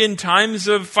in times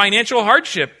of financial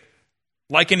hardship,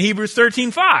 like in Hebrews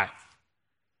 13:5,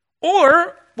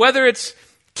 or whether it's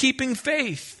keeping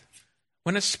faith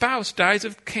when a spouse dies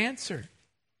of cancer,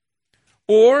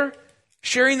 or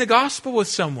sharing the gospel with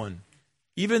someone,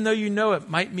 even though you know it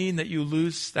might mean that you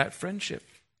lose that friendship.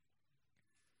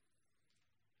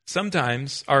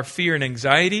 Sometimes our fear and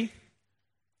anxiety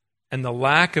and the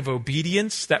lack of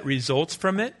obedience that results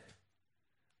from it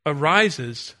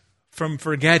arises from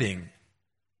forgetting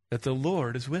that the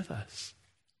Lord is with us.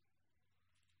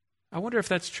 I wonder if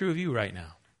that's true of you right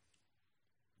now.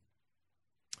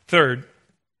 Third,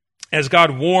 as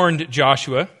God warned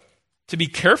Joshua to be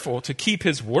careful to keep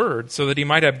his word so that he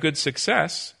might have good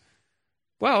success,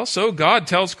 well, so God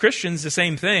tells Christians the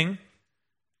same thing.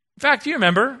 In fact, you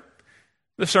remember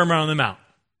the Sermon on the Mount.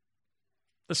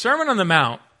 The Sermon on the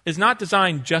Mount is not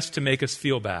designed just to make us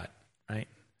feel bad, right?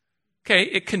 Okay,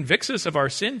 it convicts us of our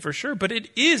sin for sure, but it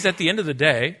is, at the end of the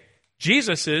day,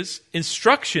 Jesus'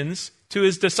 instructions to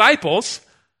his disciples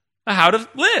on how to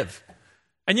live.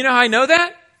 And you know how I know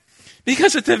that?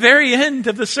 Because at the very end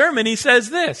of the sermon, he says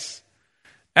this: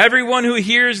 everyone who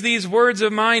hears these words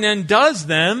of mine and does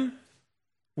them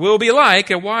will be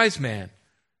like a wise man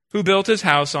who built his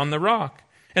house on the rock.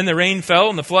 And the rain fell,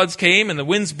 and the floods came, and the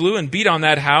winds blew and beat on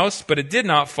that house, but it did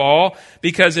not fall,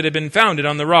 because it had been founded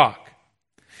on the rock.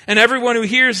 And everyone who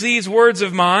hears these words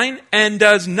of mine and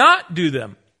does not do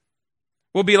them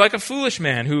will be like a foolish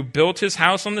man who built his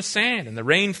house on the sand. And the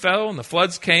rain fell, and the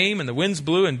floods came, and the winds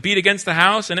blew and beat against the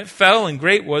house, and it fell, and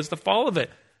great was the fall of it.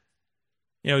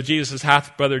 You know, Jesus'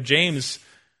 half-brother James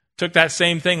took that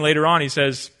same thing later on. He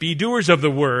says, be doers of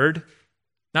the word,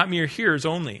 not mere hearers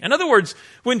only. In other words,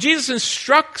 when Jesus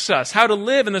instructs us how to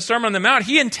live in the Sermon on the Mount,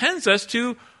 he intends us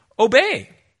to obey,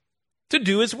 to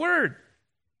do his word.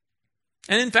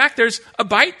 And in fact, there's a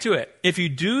bite to it. If you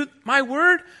do my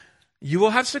word, you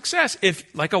will have success. If,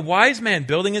 like a wise man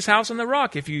building his house on the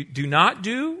rock, if you do not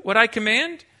do what I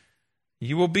command,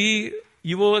 you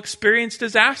will experience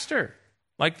disaster,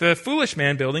 like the foolish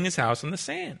man building his house on the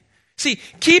sand. See,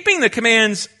 keeping the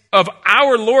commands of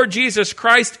our Lord Jesus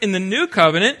Christ in the new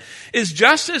covenant is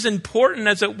just as important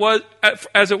as it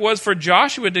was for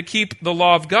Joshua to keep the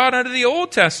law of God under the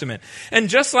Old Testament. And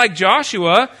just like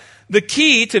Joshua, the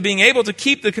key to being able to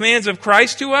keep the commands of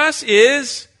Christ to us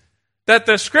is that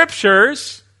the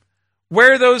Scriptures,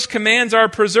 where those commands are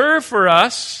preserved for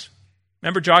us,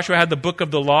 remember Joshua had the book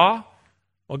of the law?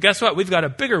 Well, guess what? We've got a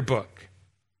bigger book.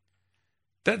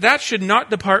 That should not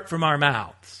depart from our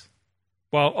mouths.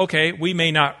 Well, okay, we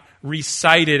may not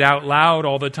recite it out loud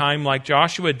all the time like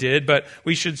Joshua did, but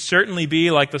we should certainly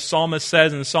be, like the psalmist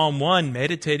says in Psalm 1,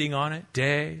 meditating on it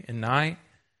day and night,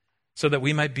 so that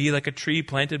we might be like a tree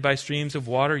planted by streams of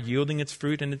water, yielding its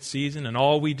fruit in its season, and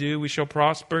all we do, we shall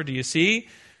prosper. Do you see?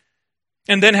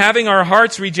 And then having our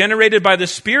hearts regenerated by the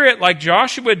Spirit like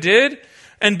Joshua did,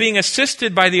 and being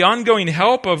assisted by the ongoing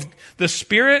help of the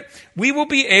Spirit, we will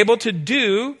be able to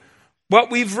do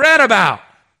what we've read about.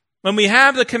 When we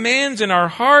have the commands in our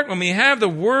heart, when we have the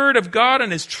Word of God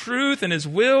and His truth and His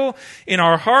will in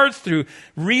our hearts through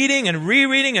reading and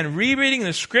rereading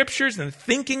the Scriptures and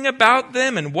thinking about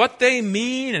them and what they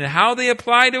mean and how they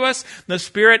apply to us, the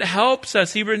Spirit helps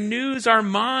us. He renews our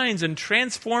minds and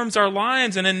transforms our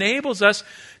lives and enables us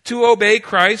to obey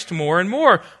Christ more and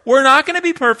more. We're not going to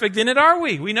be perfect in it, are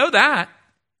we? We know that.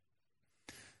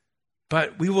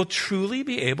 But we will truly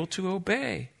be able to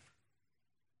obey.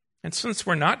 And since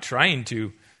we're not trying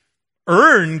to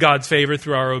earn God's favor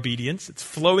through our obedience, it's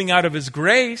flowing out of His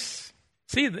grace.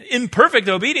 See, the imperfect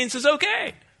obedience is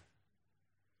okay.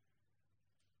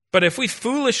 But if we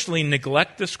foolishly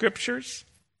neglect the Scriptures,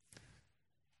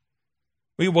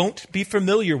 we won't be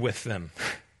familiar with them.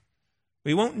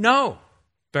 We won't know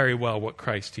very well what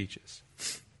Christ teaches.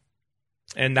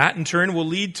 And that in turn will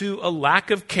lead to a lack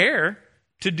of care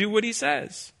to do what He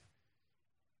says.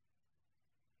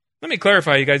 Let me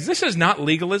clarify, you guys. This is not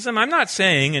legalism. I'm not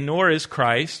saying, and nor is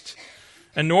Christ,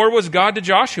 and nor was God to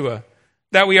Joshua,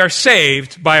 that we are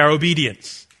saved by our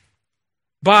obedience.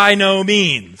 By no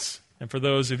means. And for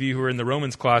those of you who are in the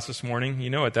Romans class this morning,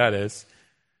 you know what that is.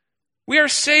 We are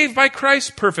saved by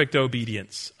Christ's perfect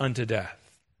obedience unto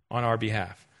death on our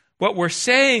behalf. What we're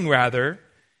saying, rather,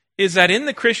 is that in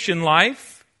the Christian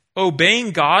life,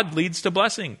 obeying God leads to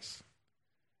blessings,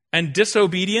 and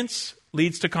disobedience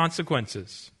leads to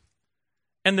consequences.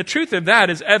 And the truth of that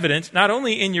is evident not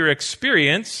only in your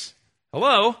experience,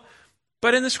 but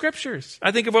in the Scriptures.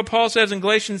 I think of what Paul says in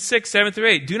Galatians 6, 7 through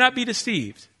 8. Do not be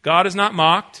deceived. God is not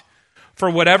mocked. For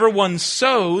whatever one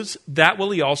sows, that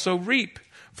will he also reap.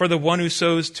 For the one who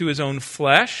sows to his own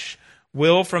flesh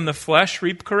will from the flesh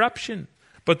reap corruption.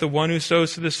 But the one who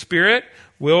sows to the Spirit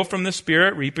will from the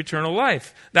Spirit reap eternal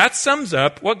life. That sums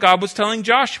up what God was telling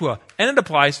Joshua, and it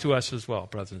applies to us as well,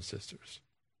 brothers and sisters.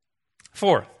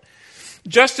 Fourth,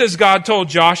 just as God told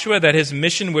Joshua that his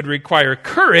mission would require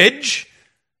courage,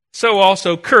 so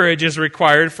also courage is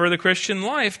required for the Christian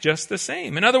life just the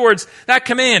same. In other words, that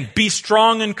command, be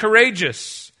strong and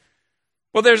courageous.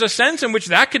 Well, there's a sense in which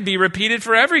that could be repeated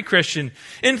for every Christian.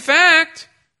 In fact,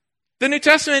 the New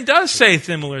Testament does say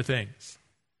similar things.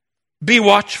 Be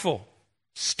watchful,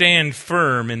 stand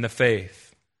firm in the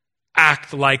faith,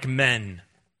 act like men,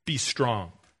 be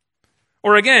strong.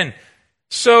 Or again,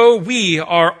 so we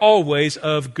are always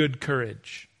of good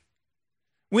courage.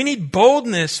 We need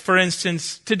boldness, for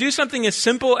instance, to do something as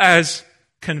simple as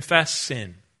confess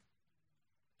sin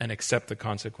and accept the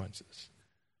consequences.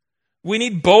 We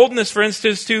need boldness, for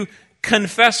instance, to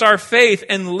confess our faith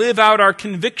and live out our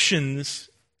convictions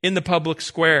in the public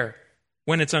square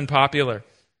when it's unpopular.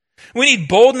 We need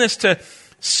boldness to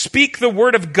speak the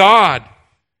word of God.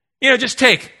 Just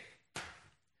take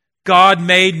God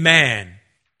made man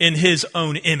in his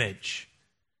own image.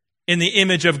 In the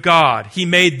image of God, he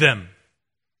made them.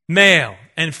 Male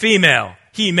and female,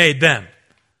 he made them.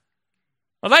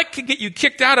 Well, that could get you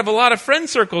kicked out of a lot of friend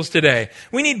circles today.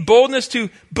 We need boldness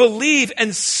to believe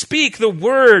and speak the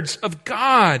words of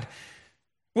God.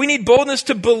 We need boldness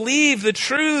to believe the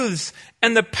truths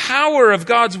and the power of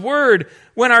God's word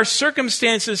when our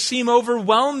circumstances seem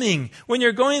overwhelming, when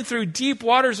you're going through deep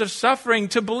waters of suffering,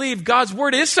 to believe God's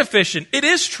word is sufficient. It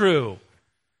is true.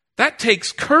 That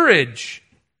takes courage.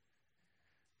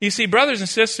 You see, brothers and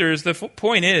sisters, the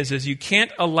point is you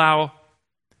can't allow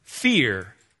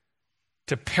fear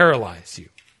to paralyze you.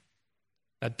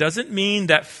 That doesn't mean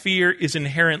that fear is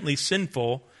inherently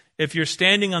sinful. If you're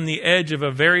standing on the edge of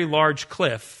a very large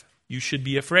cliff, you should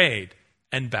be afraid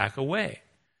and back away.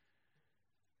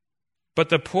 But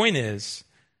the point is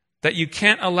that you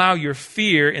can't allow your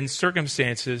fear in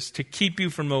circumstances to keep you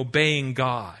from obeying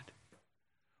God,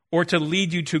 or to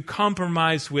lead you to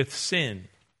compromise with sin,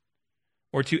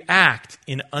 or to act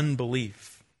in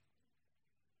unbelief.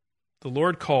 The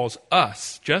Lord calls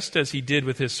us, just as he did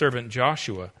with his servant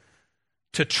Joshua,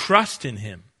 to trust in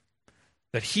him,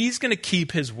 that he's going to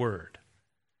keep his word,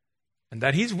 and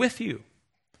that he's with you,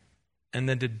 and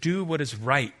then to do what is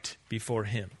right before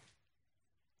him,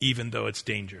 even though it's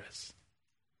dangerous.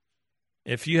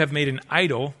 If you have made an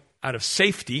idol out of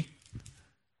safety,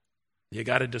 you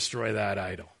got to destroy that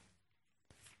idol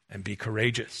and be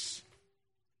courageous.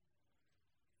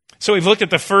 So we've looked at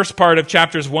the first part of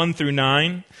chapters 1 through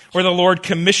 9, where the Lord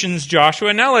commissions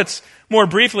Joshua. Now let's more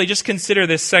briefly just consider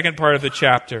this second part of the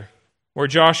chapter, where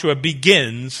Joshua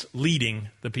begins leading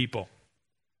the people.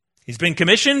 He's been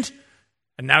commissioned,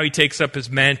 and now he takes up his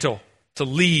mantle to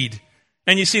lead.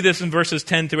 And you see this in verses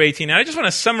 10 through 18. And I just want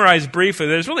to summarize briefly.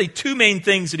 There's really two main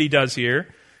things that he does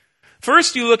here.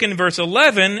 First, you look in verse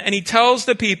 11, and he tells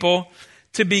the people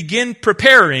to begin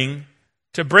preparing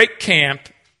to break camp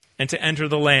and to enter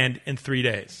the land in 3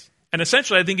 days. And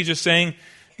essentially, I think he's just saying,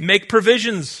 make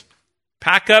provisions.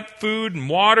 Pack up food and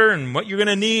water and what you're going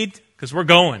to need, because we're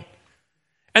going.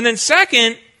 And then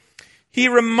second, he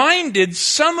reminded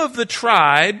some of the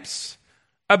tribes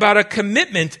about a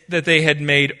commitment that they had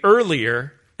made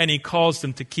earlier, and he calls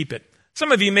them to keep it.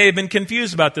 Some of you may have been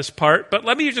confused about this part, but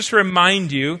let me just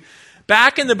remind you,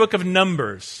 back in the book of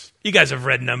Numbers, you guys have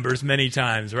read Numbers many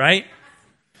times, right?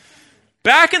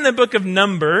 Back in the book of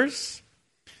Numbers,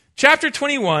 chapter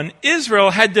 21, Israel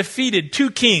had defeated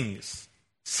two kings,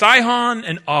 Sihon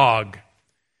and Og.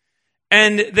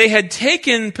 And they had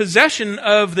taken possession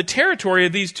of the territory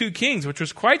of these two kings, which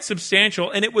was quite substantial,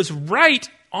 and it was right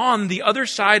on the other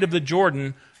side of the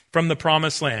Jordan from the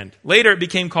Promised Land. Later it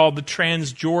became called the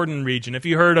Transjordan region. If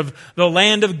you heard of the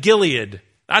land of Gilead,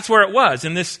 that's where it was,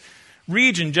 in this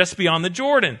region just beyond the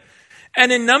Jordan.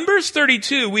 And in Numbers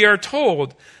 32, we are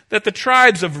told that the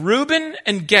tribes of Reuben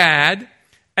and Gad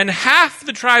and half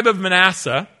the tribe of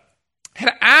Manasseh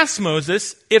had asked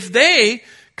Moses if they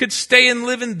could stay and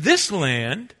live in this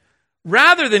land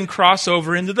rather than cross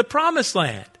over into the Promised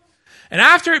Land. And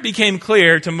after it became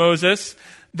clear to Moses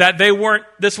that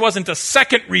this wasn't a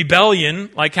second rebellion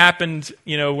like happened,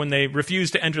 when they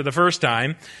refused to enter the first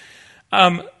time.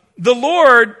 The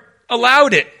Lord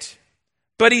allowed it.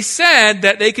 But he said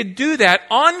that they could do that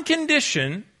on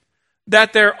condition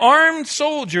that their armed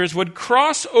soldiers would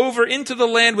cross over into the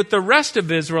land with the rest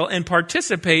of Israel and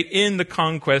participate in the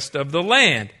conquest of the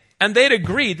land. And they'd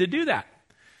agreed to do that.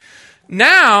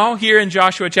 Now, here in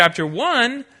Joshua chapter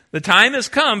 1, the time has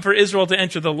come for Israel to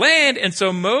enter the land, and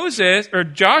so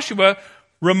Joshua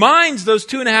reminds those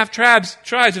 2.5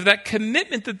 tribes of that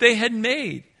commitment that they had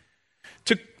made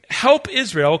to help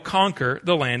Israel conquer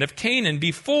the land of Canaan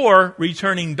before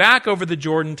returning back over the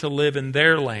Jordan to live in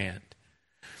their land.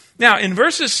 Now, in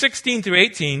verses 16 through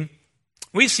 18,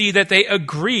 we see that they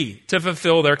agree to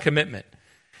fulfill their commitment.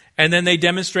 And then they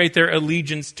demonstrate their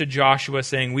allegiance to Joshua,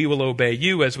 saying, "We will obey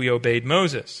you as we obeyed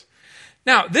Moses."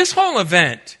 Now, this whole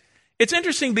event, it's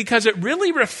interesting because it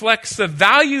really reflects the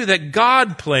value that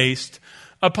God placed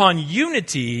upon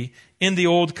unity in the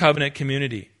Old Covenant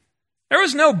community. There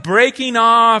was no breaking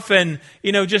off and,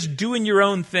 just doing your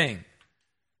own thing.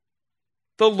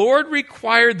 The Lord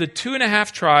required the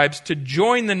 2.5 tribes to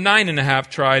join the 9.5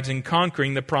 tribes in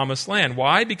conquering the promised land.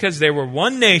 Why? Because they were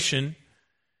one nation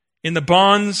in the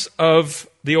bonds of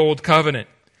the Old Covenant.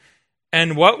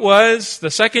 And what was the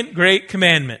second great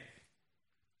commandment?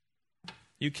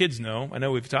 You kids know. I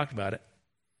know we've talked about it.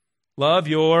 Love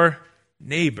your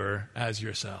neighbor as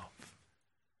yourself.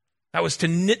 That was to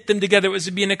knit them together. It was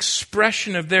to be an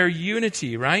expression of their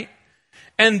unity, right?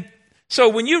 And so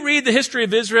when you read the history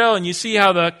of Israel and you see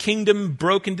how the kingdom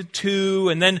broke into two,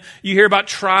 and then you hear about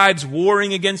tribes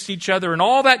warring against each other and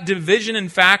all that division and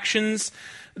factions,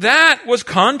 that was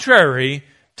contrary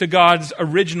to God's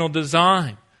original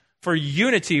design for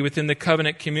unity within the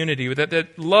covenant community,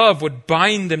 that love would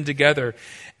bind them together.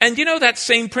 And that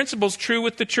same principle is true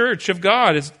with the church of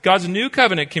God, as God's new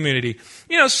covenant community.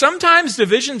 Sometimes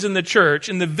divisions in the church,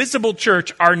 in the visible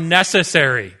church, are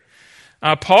necessary.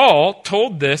 Paul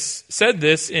said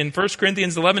this in 1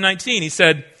 Corinthians 11:19. He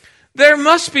said, "There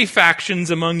must be factions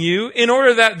among you in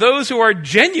order that those who are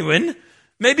genuine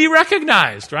may be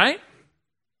recognized," right?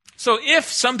 So if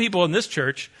some people in this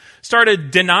church started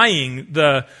denying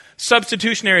the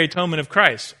substitutionary atonement of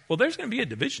Christ, well, there's going to be a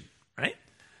division, right?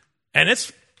 And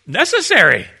it's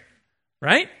necessary,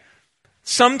 right?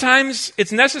 Sometimes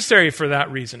it's necessary for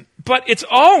that reason, but it's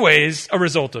always a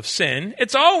result of sin.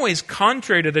 It's always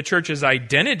contrary to the church's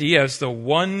identity as the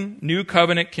one new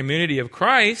covenant community of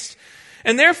Christ.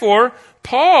 And therefore,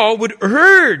 Paul would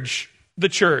urge the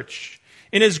church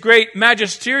in his great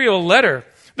magisterial letter,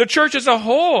 the church as a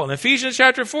whole. In Ephesians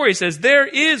chapter 4, he says, "There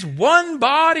is one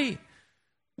body,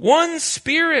 one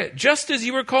Spirit, just as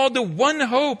you were called to one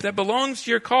hope that belongs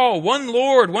to your call, one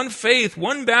Lord, one faith,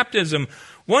 one baptism,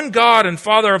 one God and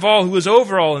Father of all, who is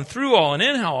over all and through all and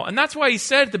in all." And that's why he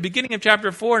said at the beginning of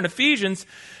chapter 4 in Ephesians,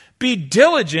 "Be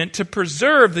diligent to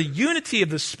preserve the unity of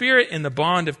the Spirit in the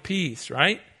bond of peace,"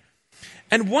 right?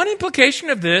 And one implication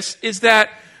of this is that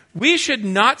we should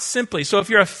not simply, so if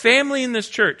you're a family in this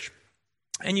church,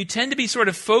 and you tend to be sort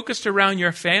of focused around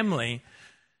your family,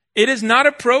 it is not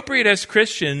appropriate as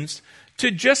Christians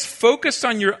to just focus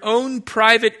on your own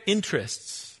private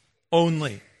interests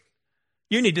only.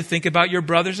 You need to think about your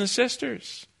brothers and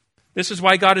sisters. This is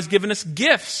why God has given us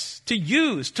gifts to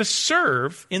use, to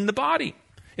serve in the body.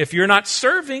 If you're not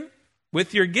serving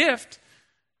with your gift,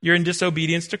 you're in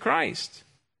disobedience to Christ.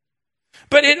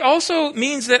 But it also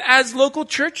means that as local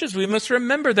churches, we must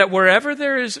remember that wherever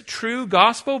there is true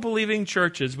gospel-believing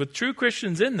churches with true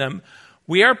Christians in them,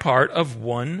 we are part of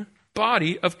one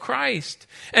body of Christ.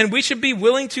 And we should be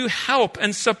willing to help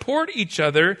and support each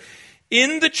other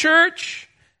in the church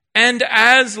and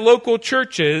as local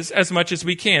churches as much as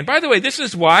we can. By the way, this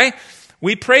is why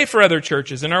we pray for other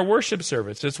churches in our worship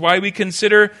service. It's why we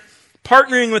consider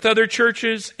partnering with other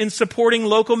churches in supporting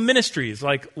local ministries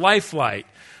like Lifelight.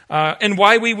 And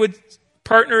why we would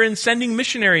partner in sending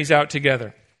missionaries out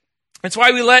together. It's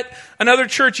why we let another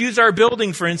church use our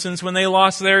building, for instance, when they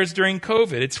lost theirs during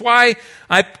COVID. It's why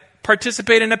I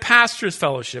participate in a pastor's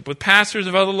fellowship with pastors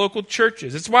of other local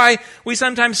churches. It's why we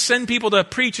sometimes send people to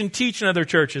preach and teach in other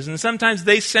churches, and sometimes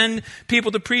they send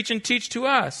people to preach and teach to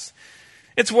us.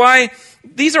 It's why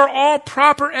these are all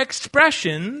proper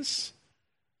expressions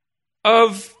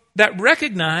that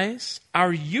recognize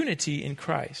our unity in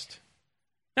Christ.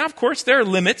 Now, of course, there are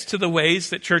limits to the ways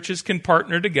that churches can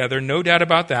partner together, no doubt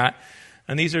about that.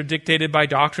 And these are dictated by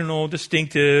doctrinal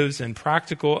distinctives and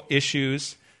practical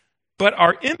issues. But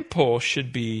our impulse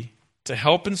should be to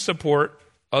help and support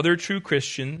other true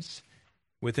Christians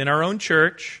within our own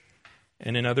church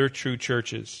and in other true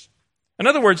churches. In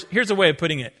other words, here's a way of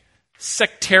putting it.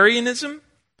 sectarianism.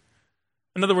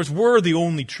 In other words, we're the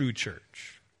only true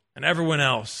church, and everyone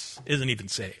else isn't even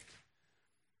saved.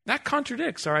 That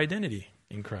contradicts our identity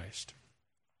in Christ.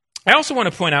 I also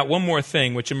want to point out one more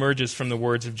thing which emerges from the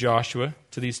words of Joshua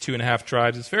to these 2.5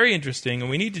 tribes. It's very interesting, and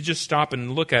we need to just stop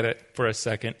and look at it for a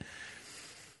second.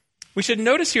 We should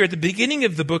notice here at the beginning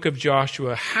of the book of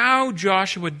Joshua how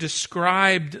Joshua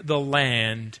described the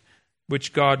land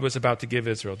which God was about to give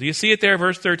Israel. Do you see it there?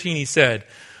 Verse 13, he said,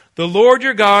 "The Lord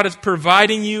your God is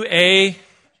providing you a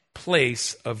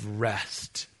place of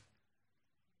rest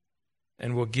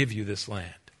and will give you this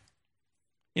land."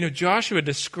 You know, Joshua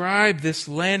described this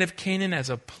land of Canaan as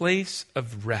a place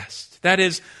of rest. That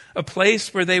is, a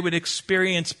place where they would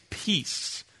experience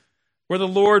peace, where the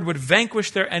Lord would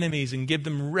vanquish their enemies and give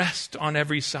them rest on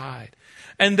every side.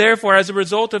 And therefore, as a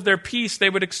result of their peace, they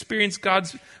would experience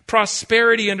God's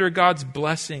prosperity under God's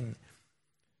blessing.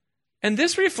 And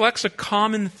this reflects a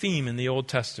common theme in the Old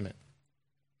Testament.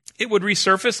 It would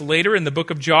resurface later in the book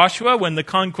of Joshua when the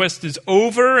conquest is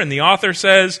over and the author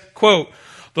says, quote,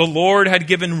 "The Lord had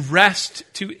given rest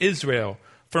to Israel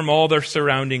from all their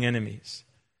surrounding enemies."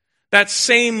 That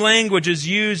same language is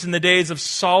used in the days of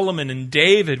Solomon and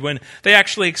David when they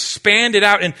actually expanded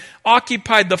out and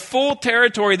occupied the full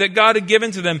territory that God had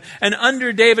given to them. And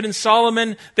under David and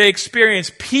Solomon, they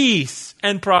experienced peace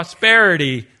and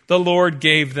prosperity. The Lord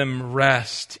gave them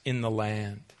rest in the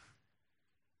land.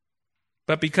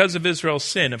 But because of Israel's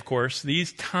sin, of course,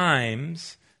 these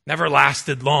times never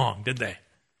lasted long, did they?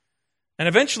 And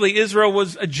eventually Israel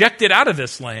was ejected out of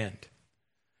this land.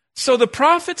 So the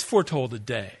prophets foretold a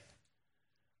day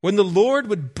when the Lord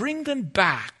would bring them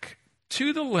back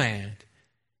to the land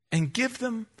and give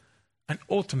them an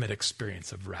ultimate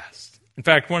experience of rest. In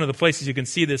fact, one of the places you can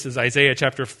see this is Isaiah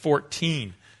chapter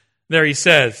 14. There he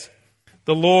says,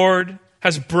 "The Lord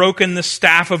has broken the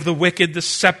staff of the wicked, the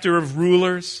scepter of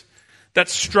rulers, that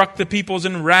struck the peoples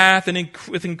in wrath and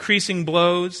with increasing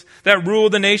blows, that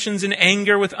ruled the nations in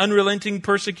anger with unrelenting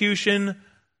persecution.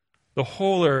 The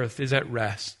whole earth is at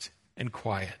rest and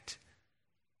quiet.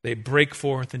 They break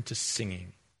forth into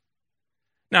singing."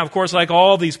 Now, of course, like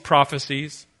all these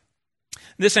prophecies,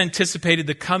 this anticipated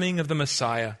the coming of the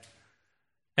Messiah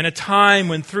and a time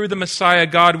when through the Messiah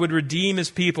God would redeem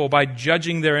his people by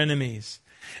judging their enemies.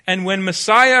 And when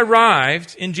Messiah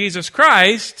arrived in Jesus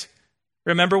Christ,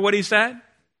 remember what he said?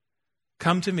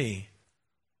 "Come to me,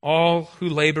 all who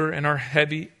labor and are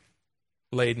heavy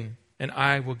laden, and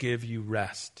I will give you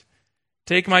rest.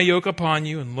 Take my yoke upon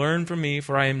you and learn from me,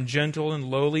 for I am gentle and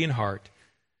lowly in heart,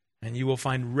 and you will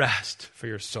find rest for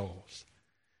your souls."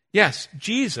 Yes,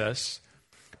 Jesus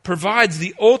provides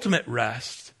the ultimate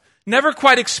rest, never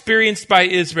quite experienced by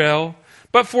Israel,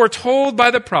 but foretold by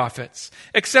the prophets.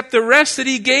 Except the rest that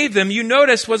he gave them, you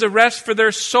notice, was a rest for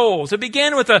their souls. It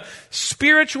began with a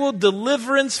spiritual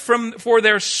deliverance for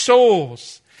their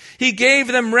souls. He gave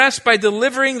them rest by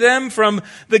delivering them from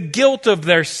the guilt of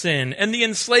their sin and the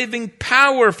enslaving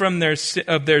power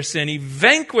of their sin. He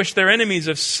vanquished their enemies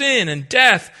of sin and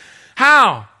death.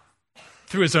 How?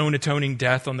 Through his own atoning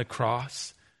death on the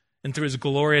cross, and through his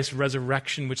glorious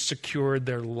resurrection, which secured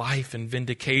their life and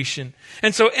vindication.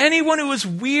 And so anyone who is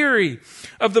weary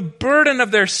of the burden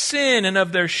of their sin and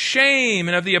of their shame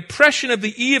and of the oppression of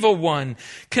the evil one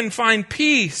can find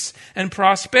peace and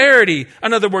prosperity.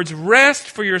 In other words, rest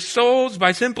for your souls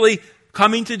by simply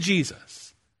coming to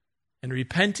Jesus and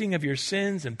repenting of your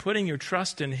sins and putting your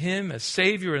trust in him as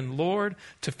Savior and Lord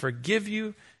to forgive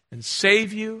you and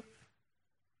save you.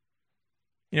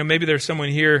 You know, maybe there's someone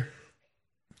here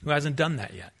who hasn't done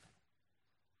that yet.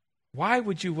 Why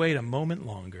would you wait a moment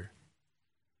longer?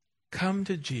 Come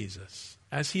to Jesus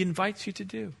as he invites you to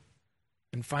do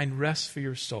and find rest for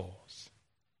your souls.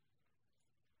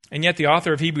 And yet the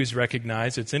author of Hebrews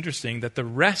recognized, it's interesting, that the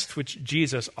rest which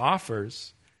Jesus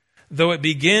offers, though it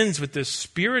begins with this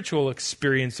spiritual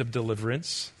experience of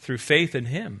deliverance through faith in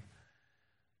him,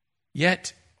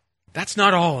 yet that's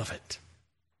not all of it.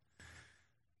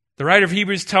 The writer of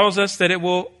Hebrews tells us that it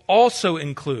will also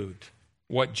include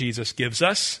what Jesus gives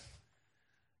us,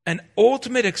 an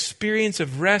ultimate experience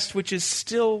of rest which is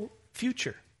still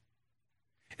future.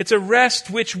 It's a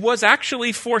rest which was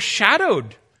actually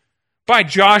foreshadowed by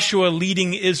Joshua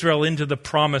leading Israel into the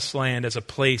promised land as a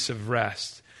place of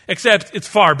rest. Except it's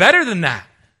far better than that.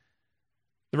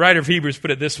 The writer of Hebrews put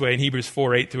it this way in Hebrews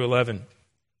 4:8-11.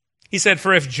 He said,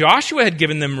 "For if Joshua had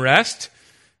given them rest,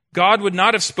 God would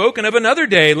not have spoken of another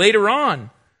day later on.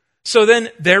 So then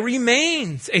there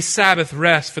remains a Sabbath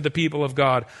rest for the people of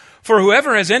God. For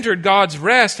whoever has entered God's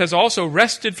rest has also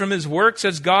rested from his works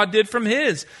as God did from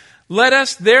his. Let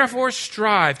us therefore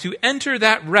strive to enter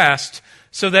that rest,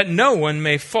 so that no one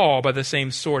may fall by the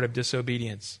same sort of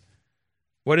disobedience.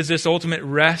 What is this ultimate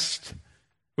rest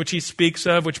which he speaks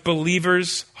of, which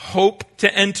believers hope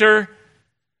to enter?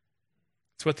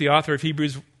 It's what the author of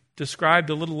Hebrews described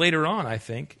a little later on, I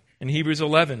think, in Hebrews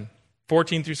 11,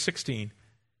 14 through 16.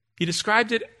 He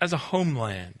described it as a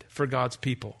homeland for God's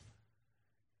people.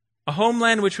 A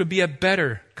homeland which would be a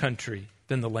better country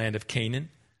than the land of Canaan,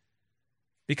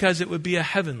 because it would be a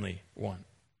heavenly one.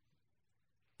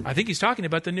 I think he's talking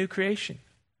about the new creation.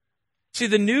 See,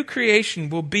 the new creation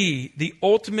will be the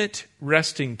ultimate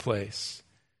resting place,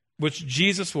 which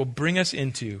Jesus will bring us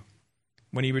into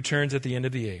when he returns at the end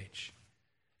of the age.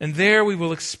 And there we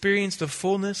will experience the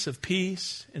fullness of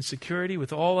peace and security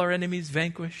with all our enemies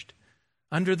vanquished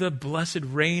under the blessed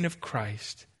reign of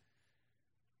Christ.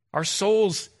 Our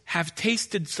souls have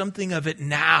tasted something of it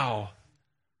now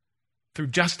through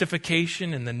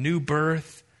justification and the new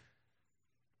birth,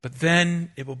 but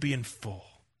then it will be in full.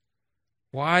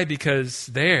 Why? Because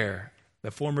there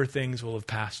the former things will have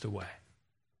passed away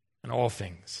and all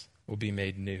things will be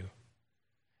made new.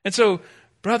 And so,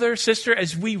 brother, sister,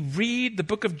 as we read the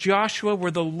book of Joshua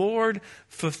where the Lord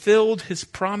fulfilled his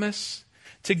promise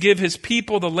to give his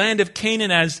people the land of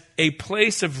Canaan as a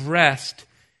place of rest,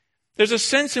 there's a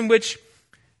sense in which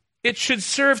it should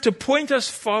serve to point us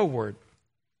forward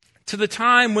to the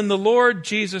time when the Lord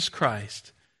Jesus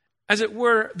Christ, as it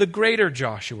were the greater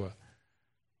Joshua,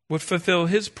 would fulfill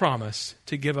his promise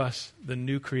to give us the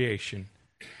new creation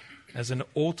as an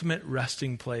ultimate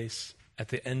resting place at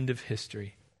the end of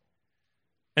history.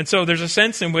 And so there's a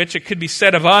sense in which it could be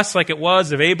said of us like it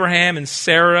was of Abraham and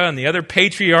Sarah and the other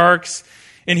patriarchs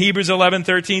in Hebrews 11,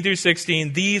 13 through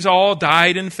 16. These all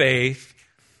died in faith,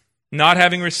 not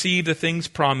having received the things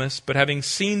promised, but having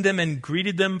seen them and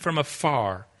greeted them from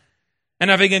afar, and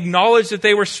having acknowledged that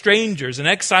they were strangers and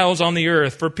exiles on the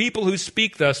earth. For people who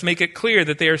speak thus make it clear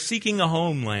that they are seeking a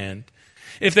homeland.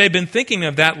 If they'd been thinking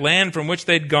of that land from which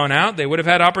they'd gone out, they would have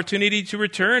had opportunity to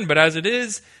return. But as it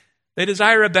is, they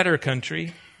desire a better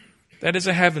country, that is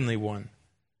a heavenly one.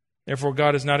 Therefore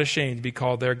God is not ashamed to be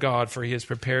called their God, for he has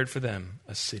prepared for them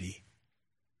a city.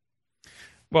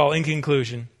 Well, in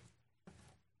conclusion,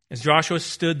 as Joshua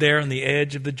stood there on the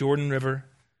edge of the Jordan River,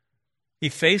 he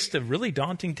faced a really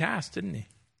daunting task, didn't he?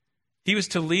 He was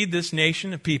to lead this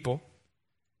nation of people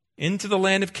into the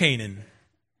land of Canaan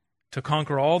to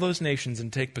conquer all those nations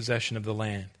and take possession of the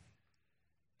land.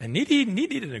 And he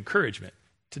needed encouragement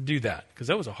to do that, because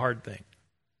that was a hard thing.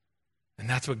 And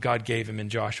that's what God gave him in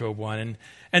Joshua 1.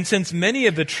 And since many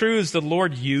of the truths the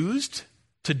Lord used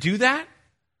to do that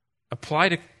apply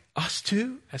to us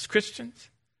too as Christians,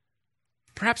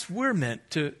 perhaps we're meant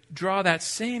to draw that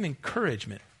same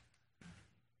encouragement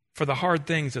for the hard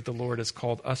things that the Lord has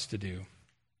called us to do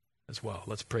as well.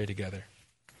 Let's pray together.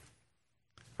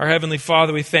 Our Heavenly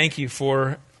Father, we thank you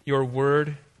for your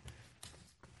word.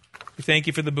 We thank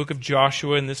you for the book of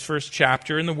Joshua in this first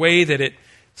chapter and the way that it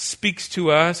speaks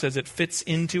to us as it fits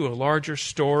into a larger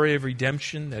story of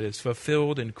redemption that is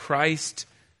fulfilled in Christ.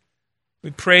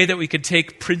 We pray that we could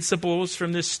take principles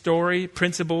from this story,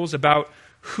 principles about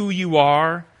who you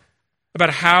are,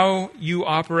 about how you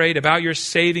operate, about your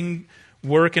saving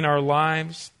work in our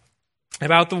lives,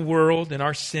 about the world and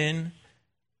our sin,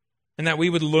 and that we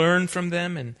would learn from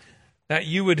them, and that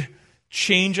you would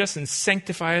change us and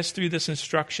sanctify us through this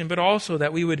instruction, but also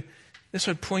that this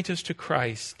would point us to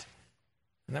Christ,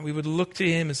 and that we would look to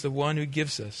him as the one who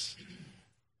gives us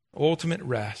ultimate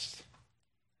rest,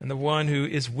 and the one who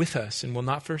is with us and will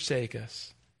not forsake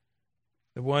us,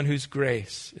 the one whose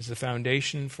grace is the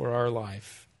foundation for our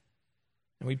life.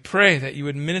 And we pray that you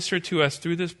would minister to us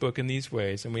through this book in these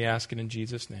ways, and we ask it in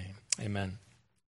Jesus' name. Amen.